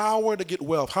power to get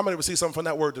wealth. How many received something from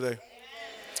that word today?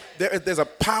 There's a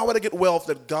power to get wealth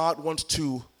that God wants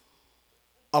to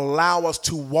allow us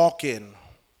to walk in.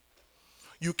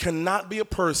 You cannot be a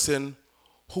person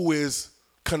who is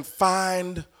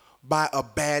confined by a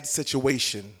bad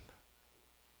situation.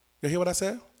 You hear what I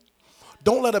said?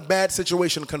 Don't let a bad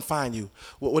situation confine you.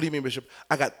 What do you mean, Bishop?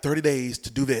 I got 30 days to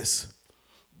do this.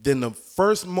 Then the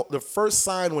first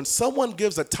sign when someone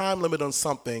gives a time limit on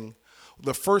something,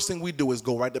 the first thing we do is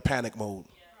go right to panic mode.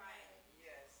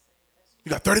 You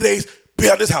got 30 days, be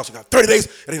out of this house. You got 30 days,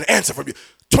 I need an answer from you.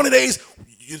 20 days,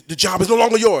 the job is no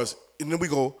longer yours. And then we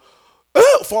go,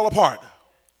 fall apart.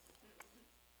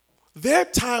 Their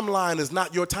timeline is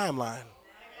not your timeline.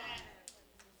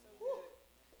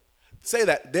 Say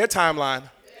that. Their timeline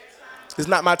is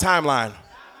not my timeline.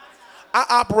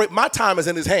 My time is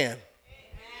in his hand.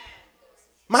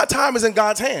 My time is in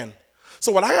God's hand.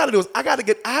 So what I got to do is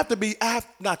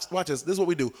watch this. This is what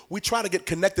we do. We try to get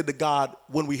connected to God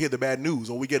when we hear the bad news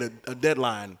or we get a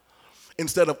deadline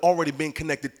instead of already being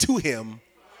connected to him,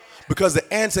 because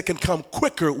the answer can come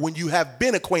quicker when you have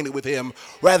been acquainted with him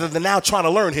rather than now trying to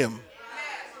learn him.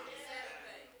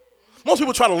 Most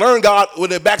people try to learn God when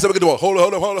their backs up against the wall.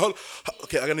 Hold on.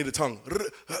 Okay, I need a tongue.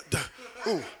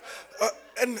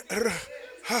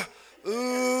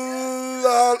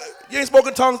 You ain't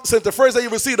spoken tongues since the first day you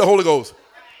received the Holy Ghost.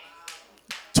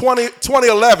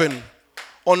 2011,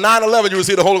 on 9/11, you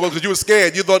received the Holy Ghost because you were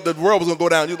scared. You thought the world was going to go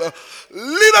down. You thought,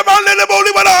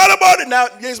 now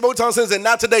you ain't spoken tongues since then.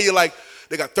 Now today you're like,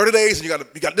 they got 30 days and you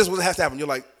got this what has to happen. You're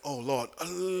like, oh Lord.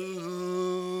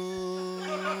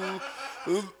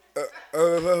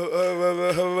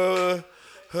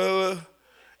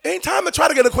 Ain't time to try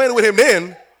to get acquainted with him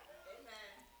then.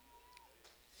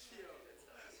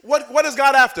 What is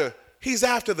God after? He's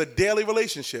after the daily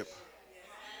relationship.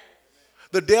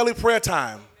 The daily prayer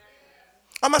time.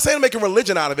 I'm not saying making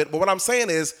religion out of it, but what I'm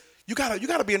saying is you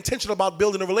gotta be intentional about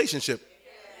building a relationship.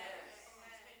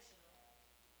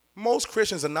 Most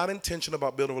Christians are not intentional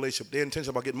about building a relationship. They're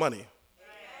intentional about getting money.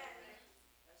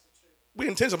 We're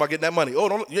intentional about getting that money. Oh,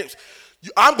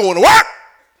 I'm going to work.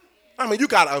 I mean, you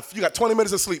got 20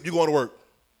 minutes of sleep. You going to work.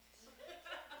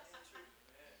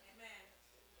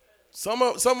 Some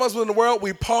of us in the world,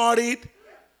 we partied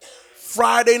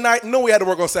Friday night. No, we had to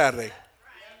work on Saturday.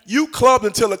 You clubbed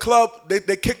until the club,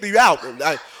 they kicked you out.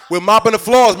 We're mopping the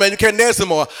floors, man. You can't dance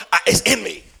anymore. It's in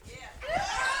me.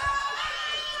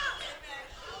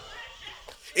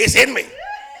 It's in me.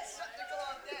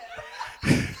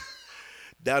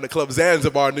 Down the Club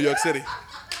Zanzibar in New York City.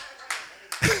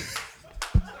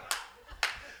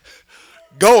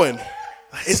 Going.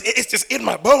 It's just in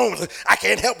my bones. I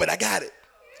can't help it. I got it.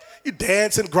 You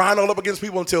dance and grind all up against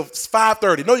people until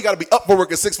 5:30. No, you got to be up for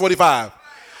work at 6:45.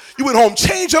 You went home,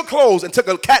 changed your clothes, and took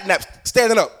a cat nap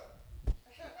standing up.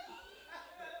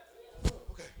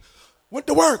 Okay. Went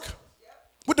to work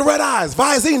with the red eyes,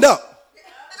 Visined up.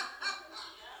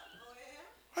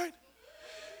 Right?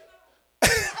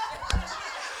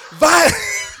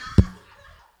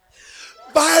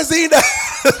 Visined up.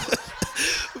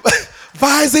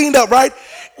 Visined up, right?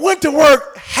 Went to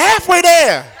work halfway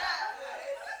there.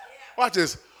 Watch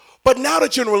this. But now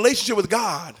that you're in a relationship with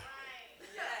God,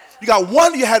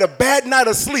 you had a bad night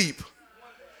of sleep.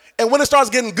 And when it starts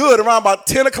getting good around about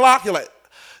 10 o'clock, you're like,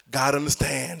 God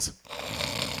understands.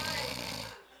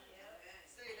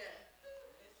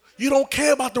 You don't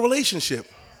care about the relationship.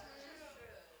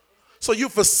 So you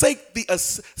forsake the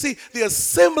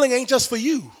assembling ain't just for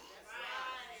you.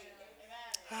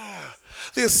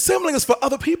 The assembling is for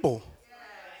other people.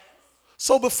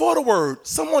 So before the word,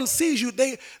 someone sees you,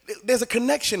 there's a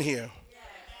connection here.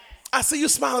 I see you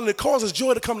smiling, it causes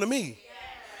joy to come to me.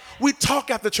 We talk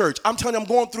after church. I'm telling you, I'm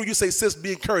going through. You say, sis,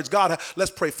 be encouraged. God,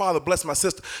 let's pray. Father, bless my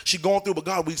sister. She's going through, but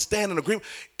God, we stand in agreement.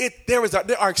 There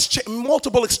are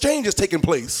multiple exchanges taking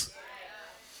place.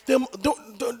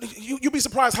 You'd be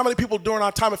surprised how many people during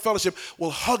our time of fellowship will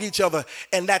hug each other,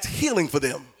 and that's healing for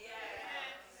them.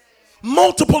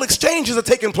 Multiple exchanges are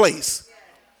taking place.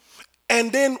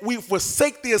 And then we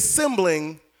forsake the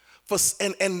assembling,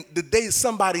 and the day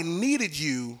somebody needed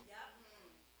you,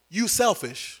 you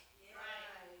selfish.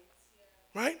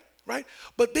 Right?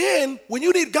 But then, when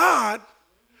you need God,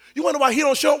 you wonder why he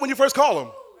don't show up when you first call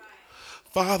him.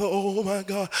 Father, oh my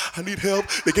God, I need help.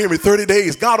 They gave me 30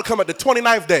 days. God will come at the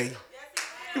 29th day.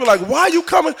 You were like, why are you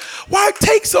coming? Why it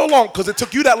take so long? Because it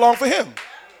took you that long for him.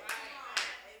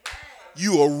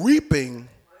 You are reaping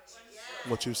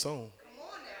what you've sown.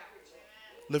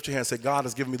 Lift your hand and say, God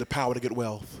has given me the power to get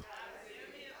wealth.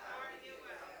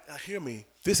 Now hear me.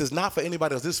 This is not for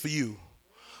anybody else. This is for you.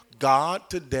 God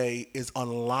today is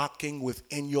unlocking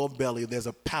within your belly. There's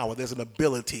a power. There's an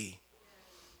ability.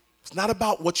 It's not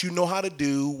about what you know how to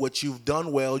do, what you've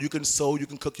done well. You can sew, you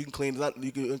can cook, you can clean,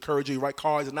 you can encourage, you write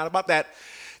cards. It's not about that.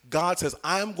 God says,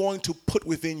 I'm going to put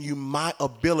within you my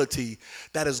ability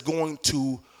that is going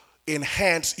to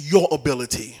enhance your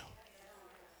ability.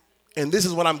 And this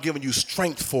is what I'm giving you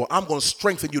strength for. I'm going to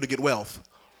strengthen you to get wealth.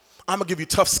 I'm going to give you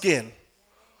tough skin.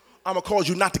 I'm going to cause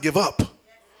you not to give up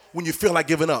when you feel like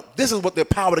giving up. This is what the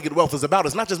power to get wealth is about.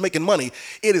 It's not just making money.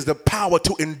 It is the power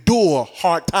to endure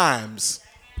hard times.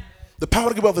 The power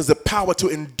to get wealth is the power to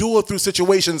endure through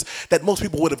situations that most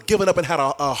people would have given up and had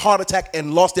a heart attack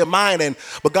and lost their mind in.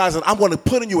 But God said, I'm going to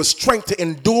put in you a strength to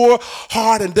endure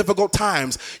hard and difficult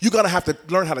times. You're going to have to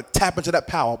learn how to tap into that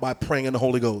power by praying in the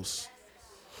Holy Ghost.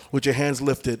 With your hands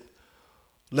lifted,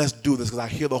 let's do this because I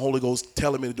hear the Holy Ghost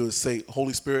telling me to do it. Say,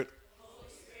 Holy Spirit,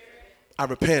 I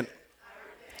repent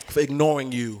for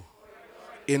ignoring you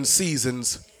in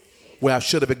seasons where I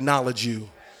should have acknowledged you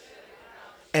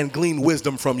and gleaned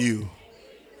wisdom from you.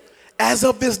 As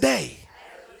of this day,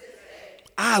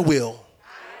 I will.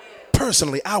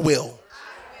 Personally, I will.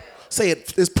 Say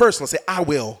it, it's personal. Say, I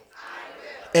will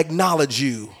acknowledge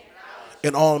you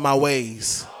in all my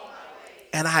ways.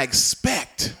 And I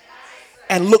expect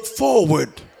and look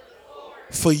forward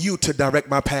for you to direct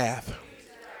my path.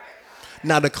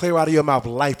 Now declare out of your mouth,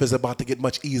 life is about to get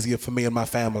much easier for me and my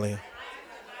family.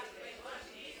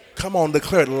 Come on,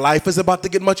 declare it. Life is about to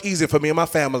get much easier for me and my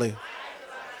family.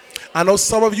 I know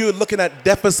some of you are looking at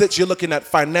deficits. You're looking at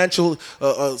financial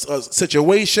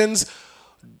situations.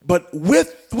 But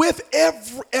with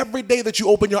every day that you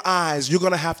open your eyes, you're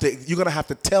gonna have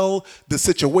to tell the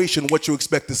situation what you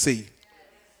expect to see.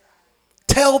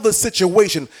 Tell the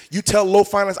situation. You tell low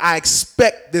finance, I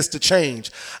expect this to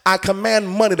change. I command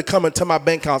money to come into my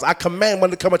bank accounts. I command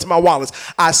money to come into my wallets.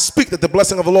 I speak that the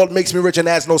blessing of the Lord makes me rich and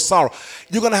adds no sorrow.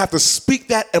 You're going to have to speak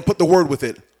that and put the word with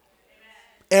it.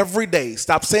 Every day.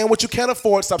 Stop saying what you can't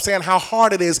afford. Stop saying how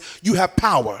hard it is. You have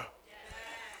power.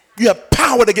 You have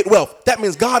power to get wealth. That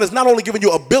means God is not only giving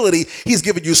you ability, he's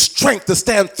giving you strength to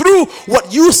stand through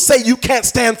what you say you can't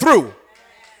stand through.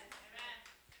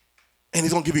 And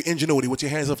he's going to give you ingenuity with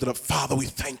your hands lifted up. Father, we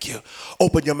thank you.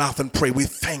 Open your mouth and pray. We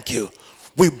thank you.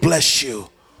 We bless you.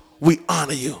 We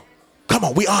honor you. Come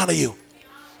on, we honor you.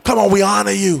 Come on, we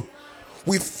honor you.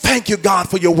 We thank you, God,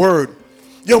 for your word.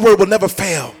 Your word will never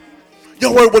fail.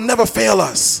 Your word will never fail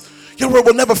us. Your word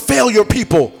will never fail your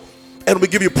people. And we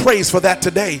give you praise for that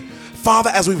today. Father,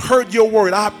 as we've heard your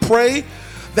word, I pray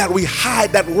that we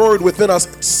hide that word within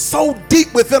us so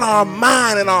deep within our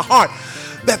mind and our heart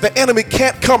that the enemy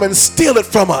can't come and steal it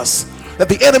from us, that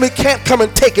the enemy can't come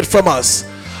and take it from us.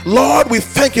 Lord, we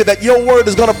thank you that your word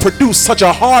is going to produce such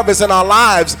a harvest in our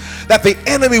lives that the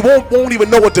enemy won't even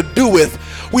know what to do with.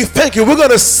 We thank you. We're going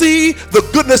to see the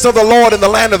goodness of the Lord in the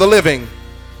land of the living.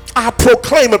 I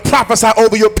proclaim and prophesy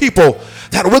over your people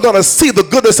that we're going to see the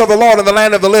goodness of the Lord in the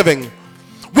land of the living.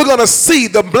 We're going to see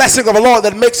the blessing of the Lord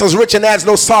that makes us rich and adds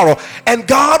no sorrow. And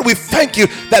God, we thank you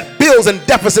that bills and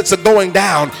deficits are going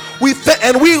down. We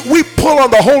pull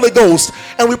on the Holy Ghost,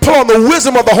 and we pull on the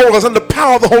wisdom of the Holy Ghost and the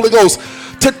power of the Holy Ghost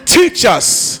to teach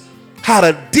us how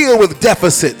to deal with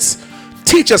deficits,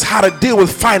 teach us how to deal with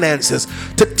finances,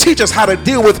 to teach us how to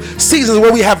deal with seasons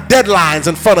where we have deadlines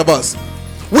in front of us.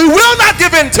 We will not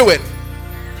give in to it.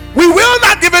 We will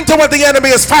not give in to what the enemy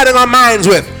is fighting our minds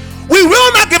with. We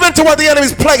will not give in to what the enemy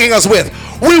is plaguing us with.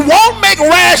 We won't make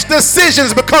rash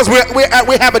decisions because we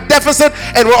have a deficit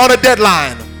and we're on a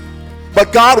deadline.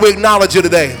 But God, we acknowledge you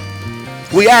today.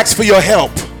 We ask for your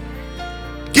help.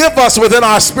 Give us within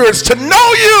our spirits to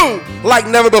know you like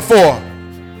never before.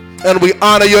 And we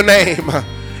honor your name.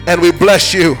 And we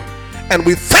bless you. And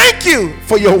we thank you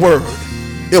for your word.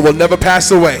 It will never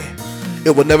pass away. It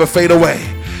will never fade away.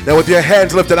 Now with your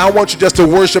hands lifted, I want you just to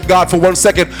worship God for 1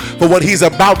 second for what he's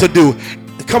about to do.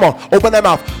 Come on, open that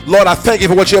mouth. Lord, I thank you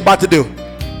for what you're about to do.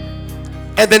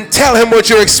 And then tell him what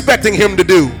you're expecting him to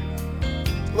do.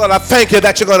 Lord, I thank you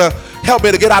that you're going to help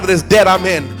me to get out of this debt I'm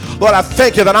in. Lord, I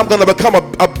thank you that I'm going to become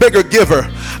a bigger giver.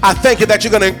 I thank you that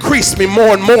you're going to increase me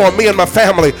more and more, me and my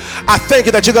family. I thank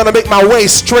you that you're going to make my way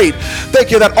straight. Thank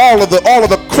you that all of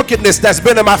the crookedness that's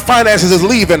been in my finances is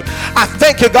leaving. I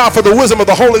thank you, God, for the wisdom of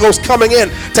the Holy Ghost coming in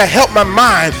to help my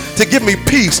mind, to give me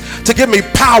peace, to give me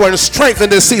power and strength in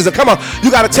this season. Come on,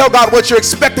 you got to tell God what you're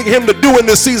expecting him to do in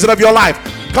this season of your life.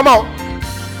 Come on,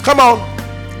 come on.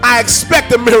 I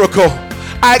expect a miracle.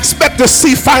 I expect to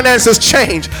see finances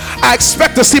change. I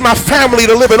expect to see my family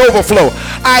to live in overflow.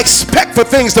 I expect for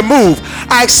things to move.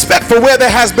 I expect for where there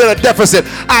has been a deficit.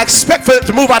 I expect for it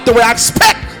to move out the way I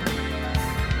expect.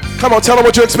 Come on, tell them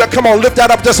what you expect. Come on, lift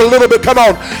that up just a little bit. Come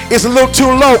on, it's a little too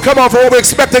low. Come on, for what we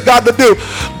expected God to do.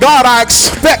 God, I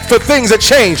expect for things to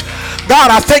change. God,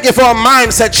 I thank you for a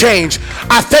mindset change.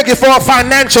 I thank you for a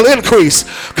financial increase.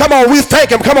 Come on, we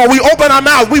thank him. Come on, we open our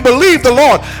mouths. We believe the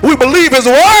Lord. We believe his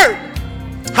word.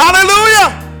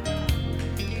 Hallelujah.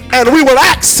 And we will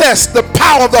access the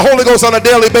power of the Holy Ghost on a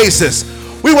daily basis.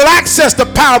 We will access the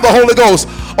power of the Holy Ghost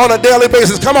on a daily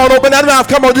basis. Come on, open that mouth.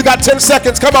 Come on, you got 10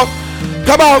 seconds. Come on.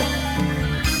 Come on.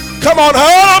 Come on.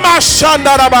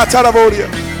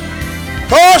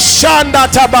 Oh, Shanda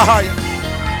Tabahaya.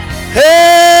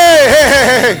 Hey, hey,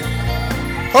 hey, hey.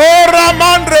 Oh,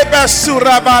 Ramandre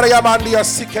Basura Varia Mandia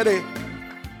Sikere.